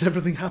 Yeah. Because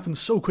everything happens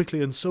so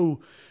quickly and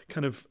so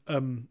kind of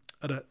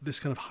at this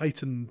kind of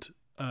heightened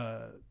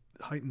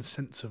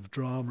sense of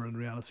drama and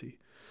reality.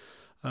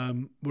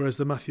 Whereas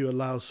the Matthew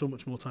allows so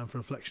much more time for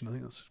reflection. I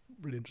think that's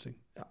really interesting.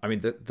 I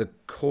mean, the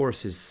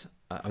chorus is,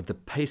 the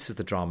pace of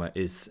the drama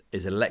is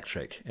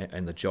electric.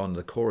 In the John,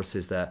 the chorus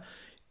is there.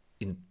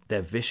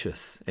 they're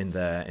vicious in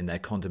their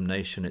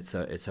condemnation. It's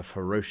a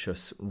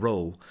ferocious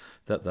role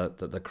that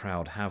the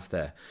crowd have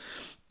there.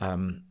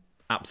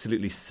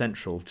 Absolutely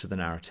central to the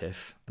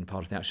narrative and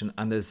part of the action.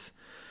 And there's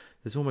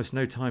almost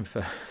no time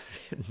for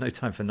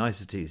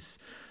niceties.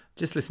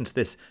 Just listen to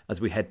this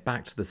as we head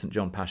back to the St.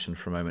 John Passion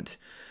for a moment.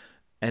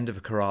 End of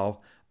a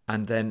chorale,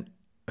 and then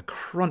a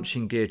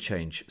crunching gear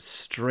change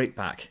straight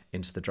back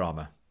into the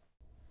drama.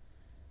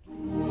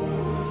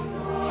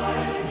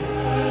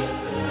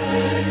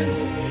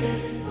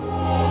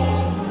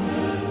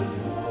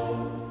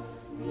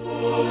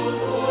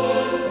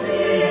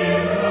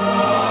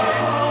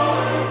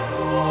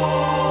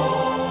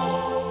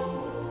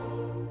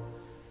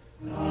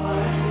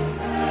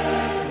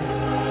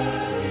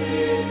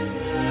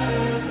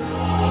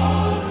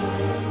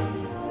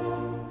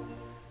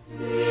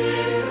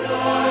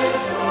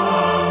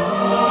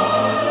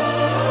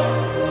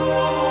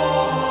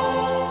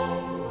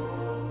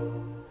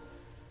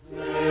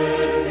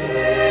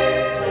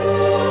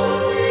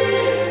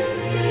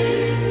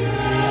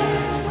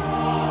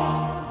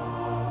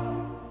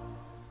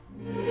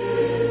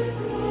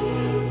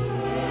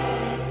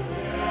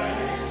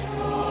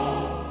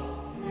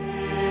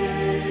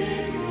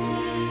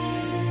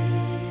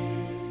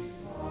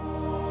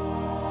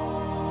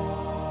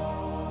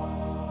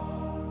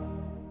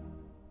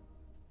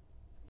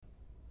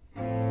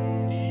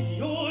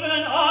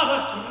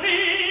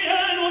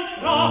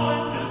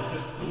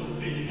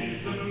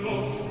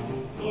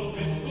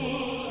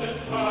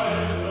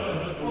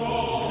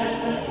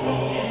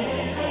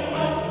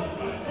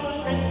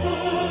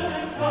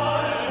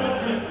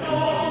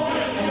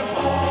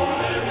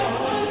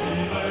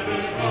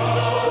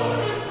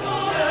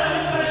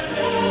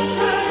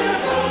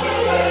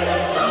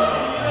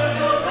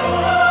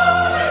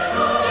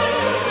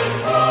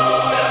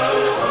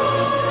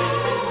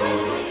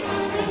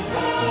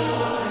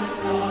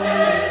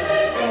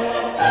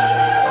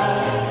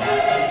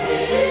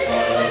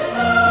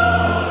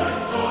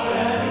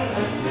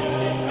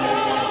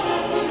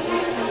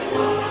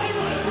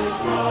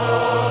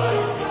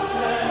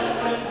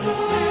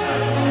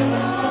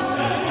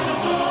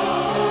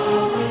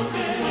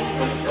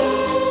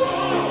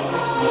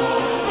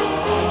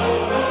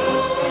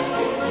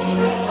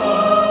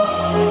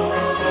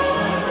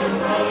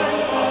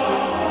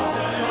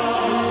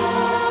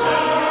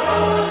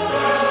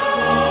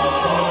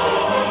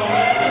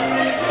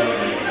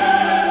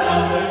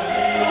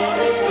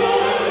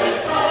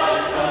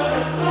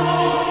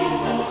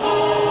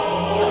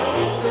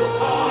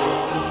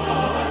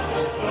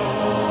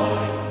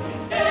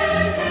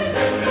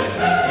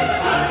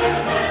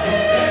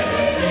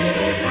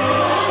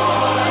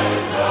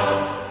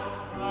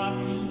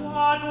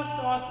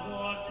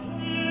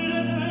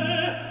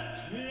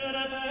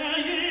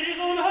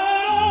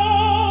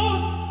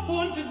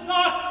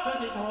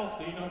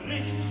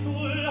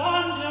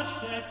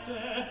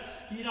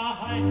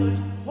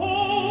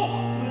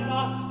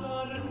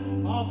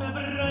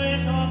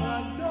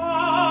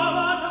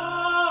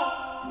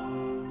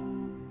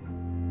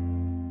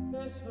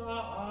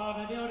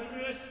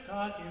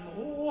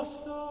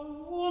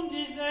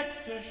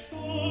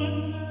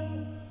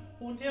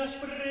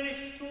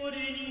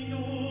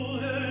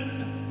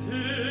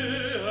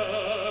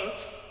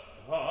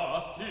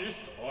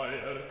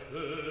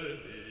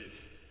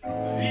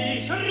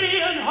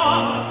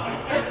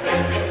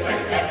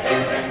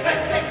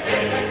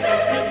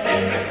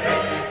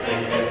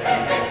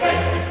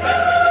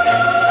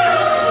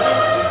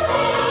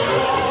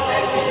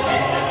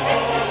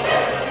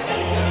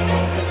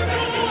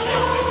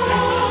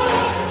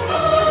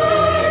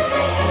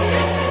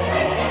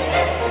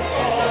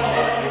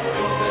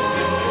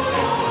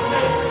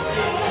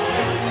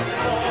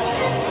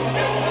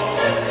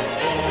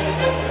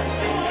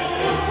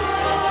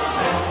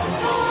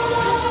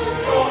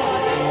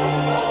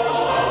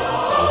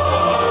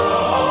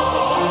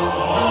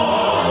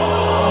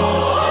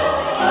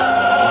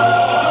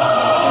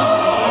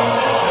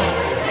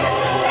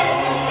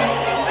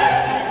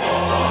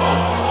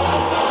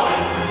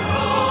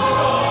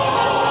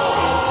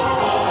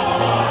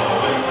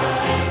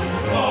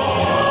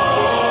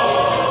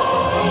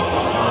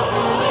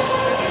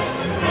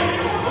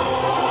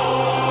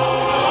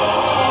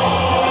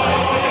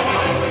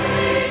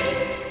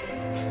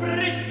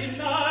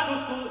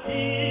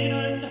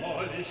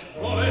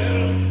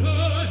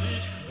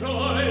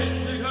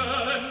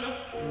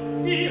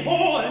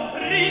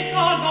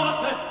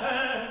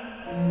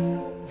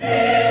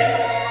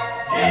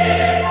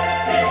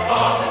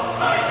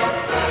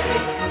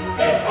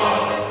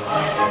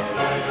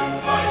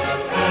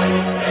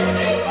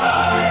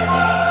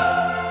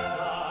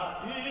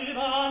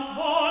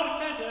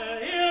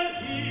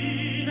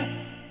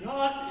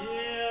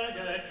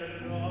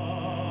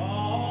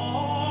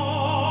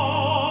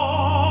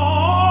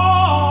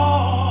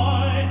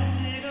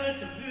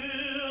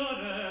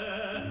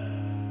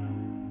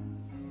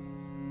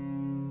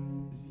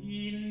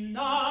 Sie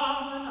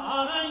nahmen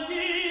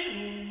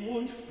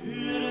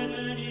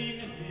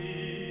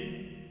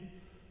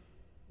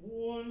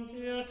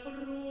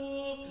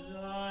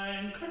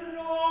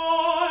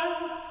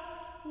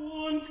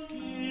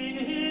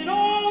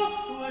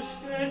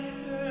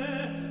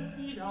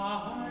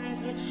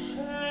mit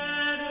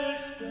Schädel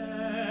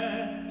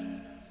steckt,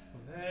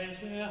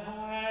 welche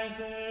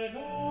heiße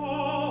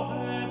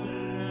Dove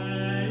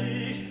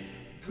bricht,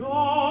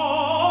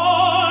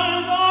 Golgatha.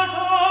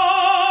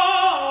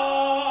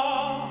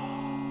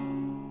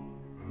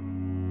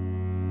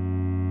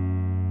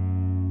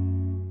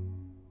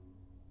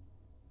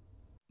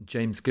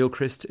 James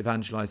Gilchrist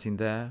evangelising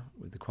there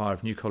with the choir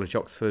of New College,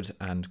 Oxford,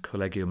 and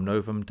Collegium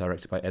Novum,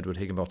 directed by Edward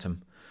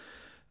Higginbotham.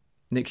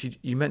 Nick,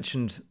 you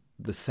mentioned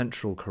the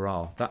central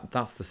chorale.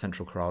 That's the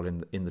central chorale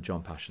in the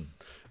John Passion.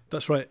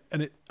 That's right,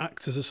 and it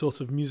acts as a sort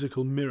of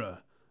musical mirror,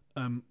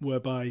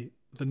 whereby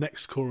the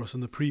next chorus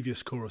and the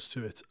previous chorus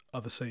to it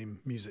are the same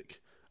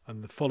music,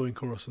 and the following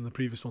chorus and the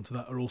previous one to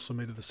that are also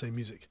made of the same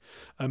music.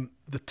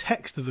 The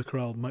text of the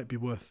chorale might be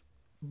worth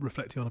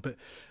reflecting on a bit.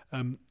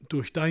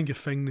 Durch dein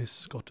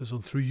Gefängnis, Gottes,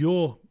 and through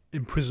your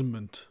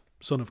imprisonment,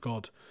 Son of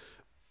God,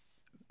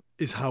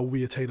 is how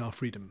we attain our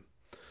freedom.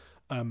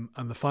 And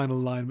the final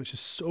line, which is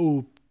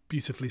so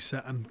beautifully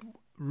set and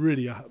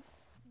really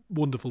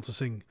wonderful to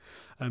sing,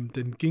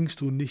 denn gingst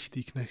du nicht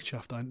die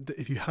Knechtschaft ein.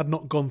 If you had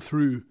not gone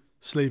through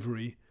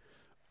slavery,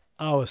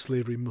 our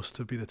slavery must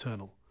have been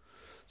eternal.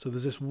 So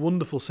there's this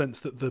wonderful sense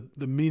that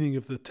the meaning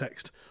of the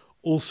text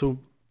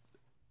also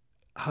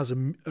has a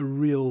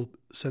real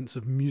sense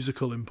of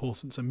musical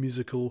importance and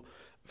musical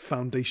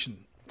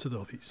foundation to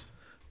the piece.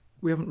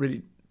 We haven't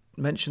really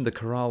mentioned the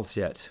chorales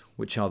yet,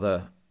 which are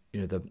the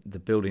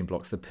building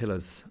blocks, the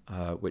pillars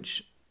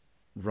which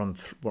run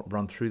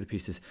through the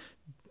pieces.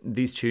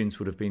 These tunes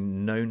would have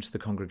been known to the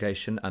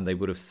congregation, and they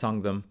would have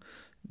sung them.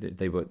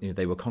 They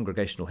were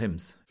congregational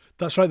hymns.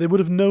 That's right. They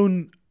would have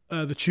known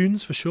the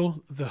tunes for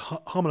sure. The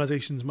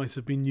harmonisations might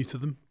have been new to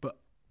them, but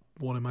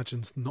one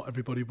imagines not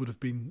everybody would have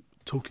been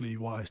totally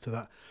wise to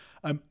that.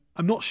 I'm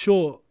not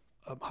sure.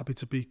 I'm happy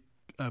to be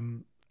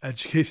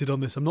educated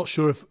on this. I'm not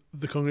sure if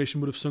the congregation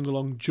would have sung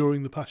along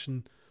during the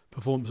Passion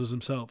performances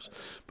themselves,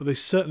 but they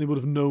certainly would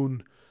have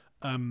known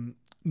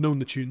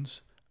the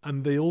tunes,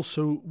 and they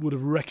also would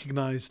have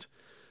recognised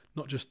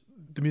not just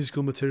the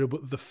musical material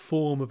but the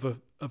form of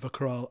a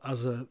chorale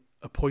as a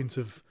point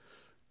of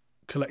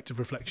collective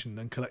reflection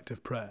and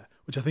collective prayer,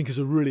 which I think is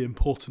a really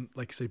important,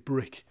 like I say,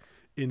 brick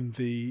in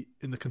the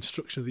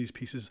construction of these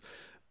pieces.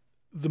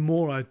 The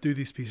more I do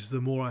these pieces,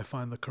 the more I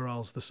find the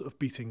chorales the sort of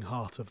beating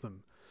heart of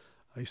them.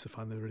 I used to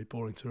find they were really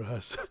boring to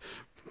rehearse.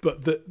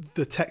 But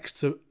the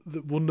texts are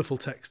the wonderful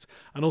texts,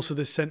 and also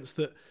this sense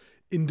that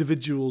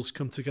individuals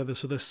come together,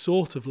 so they're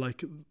sort of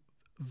like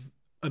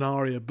an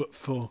aria but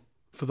for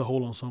the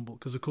whole ensemble,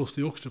 because of course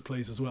the orchestra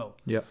plays as well.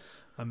 Yeah.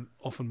 And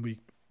often we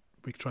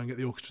try and get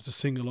the orchestra to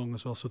sing along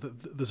as well, so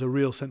that there's a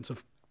real sense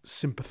of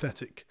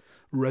sympathetic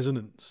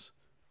resonance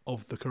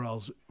of the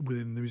chorales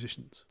within the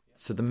musicians.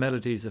 So the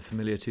melodies are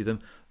familiar to them,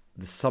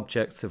 the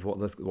subjects of what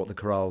the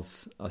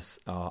chorales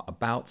are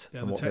about,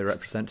 and what they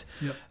represent.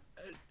 Yep.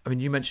 I mean,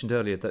 you mentioned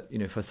earlier that,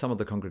 for some of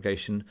the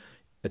congregation,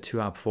 a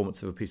 2-hour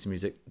performance of a piece of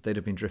music, they'd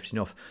have been drifting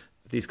off.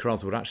 These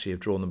chorales would actually have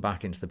drawn them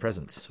back into the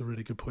present. That's a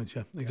really good point,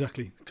 yeah,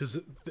 exactly. Because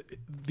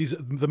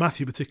the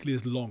Matthew particularly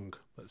is long.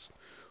 That's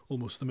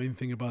almost the main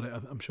thing about it.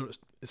 I'm sure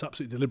it's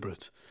absolutely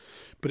deliberate,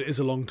 but it is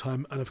a long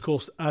time. And of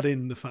course, add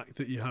in the fact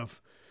that you have,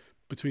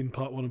 between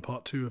part 1 and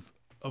part 2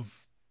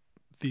 of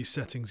these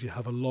settings, you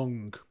have a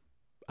long,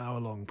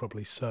 hour-long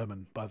probably,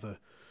 sermon by the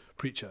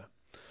preacher.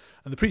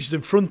 And the preacher's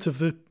in front of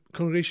the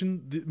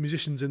congregation, the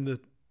musicians in the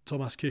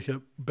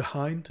Thomaskirche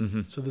behind.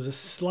 Mm-hmm. So there's a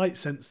slight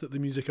sense that the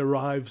music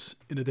arrives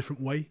in a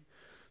different way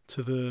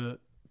to the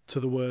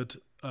word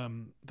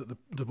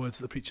the words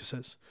that the preacher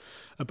says.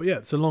 But yeah,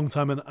 it's a long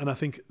time, and I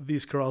think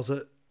these chorales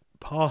are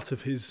part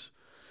of his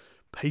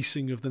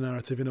pacing of the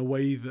narrative in a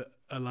way that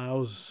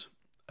allows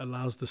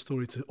the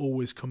story to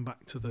always come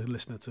back to the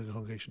listener, to the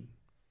congregation.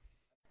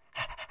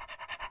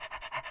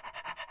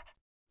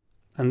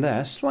 And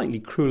there, slightly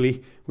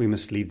cruelly, we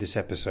must leave this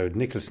episode.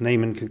 Nicholas and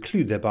Eamon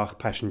conclude their Bach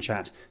Passion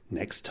Chat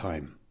next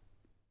time.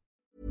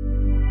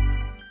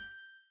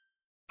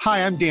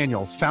 Hi, I'm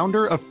Daniel,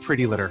 founder of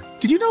Pretty Litter.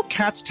 Did you know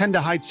cats tend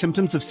to hide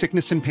symptoms of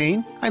sickness and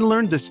pain? I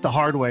learned this the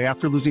hard way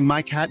after losing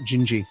my cat,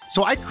 Gingy.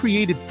 So I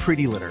created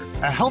Pretty Litter,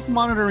 a health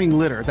monitoring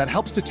litter that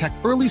helps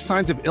detect early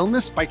signs of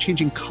illness by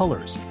changing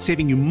colors,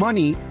 saving you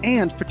money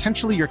and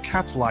potentially your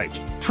cat's life.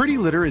 Pretty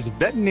Litter is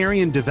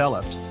veterinarian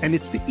developed, and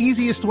it's the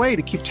easiest way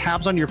to keep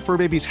tabs on your fur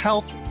baby's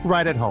health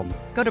right at home.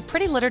 Go to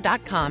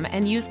prettylitter.com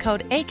and use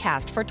code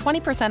ACAST for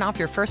 20% off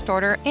your first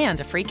order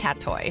and a free cat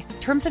toy.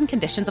 Terms and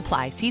conditions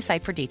apply. See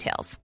site for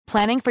details.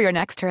 Planning for your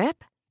next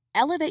trip?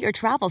 Elevate your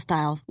travel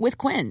style with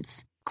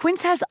Quince.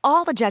 Quince has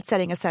all the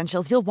jet-setting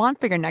essentials you'll want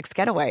for your next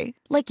getaway,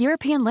 like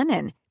European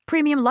linen,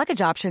 premium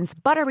luggage options,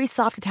 buttery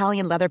soft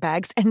Italian leather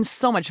bags, and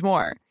so much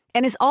more.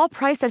 And is all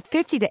priced at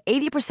 50 to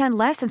 80%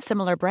 less than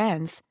similar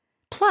brands.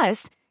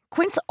 Plus,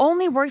 Quince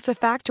only works with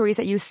factories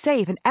that use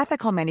safe and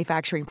ethical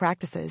manufacturing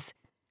practices.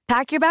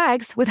 Pack your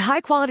bags with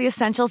high-quality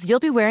essentials you'll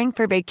be wearing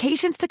for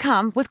vacations to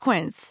come with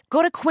Quince.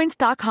 Go to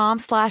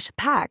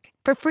quince.com/pack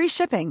for free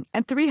shipping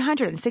and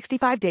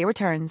 365-day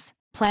returns.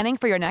 Planning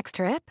for your next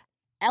trip?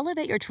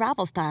 Elevate your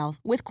travel style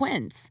with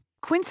Quince.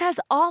 Quince has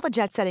all the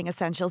jet-setting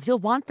essentials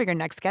you'll want for your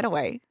next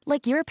getaway,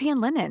 like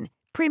European linen,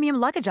 premium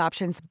luggage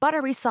options,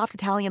 buttery soft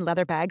Italian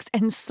leather bags,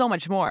 and so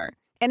much more.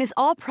 And is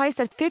all priced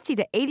at 50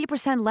 to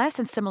 80% less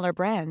than similar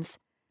brands.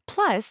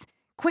 Plus,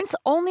 Quince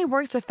only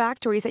works with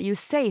factories that use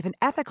safe and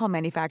ethical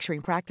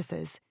manufacturing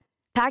practices.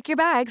 Pack your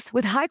bags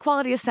with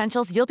high-quality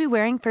essentials you'll be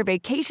wearing for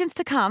vacations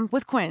to come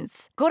with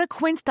Quince. Go to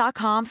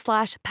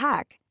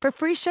quince.com/pack for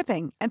free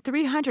shipping and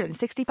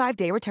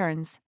 365-day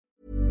returns.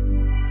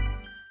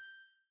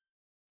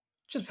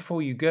 Just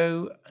before you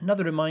go,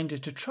 another reminder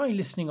to try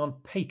listening on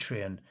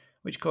Patreon,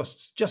 which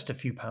costs just a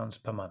few pounds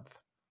per month.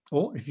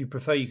 Or if you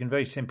prefer, you can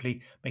very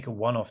simply make a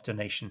one-off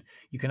donation.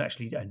 You can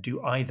actually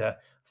do either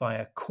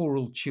via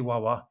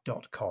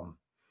coralchihuahua.com.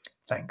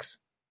 Thanks.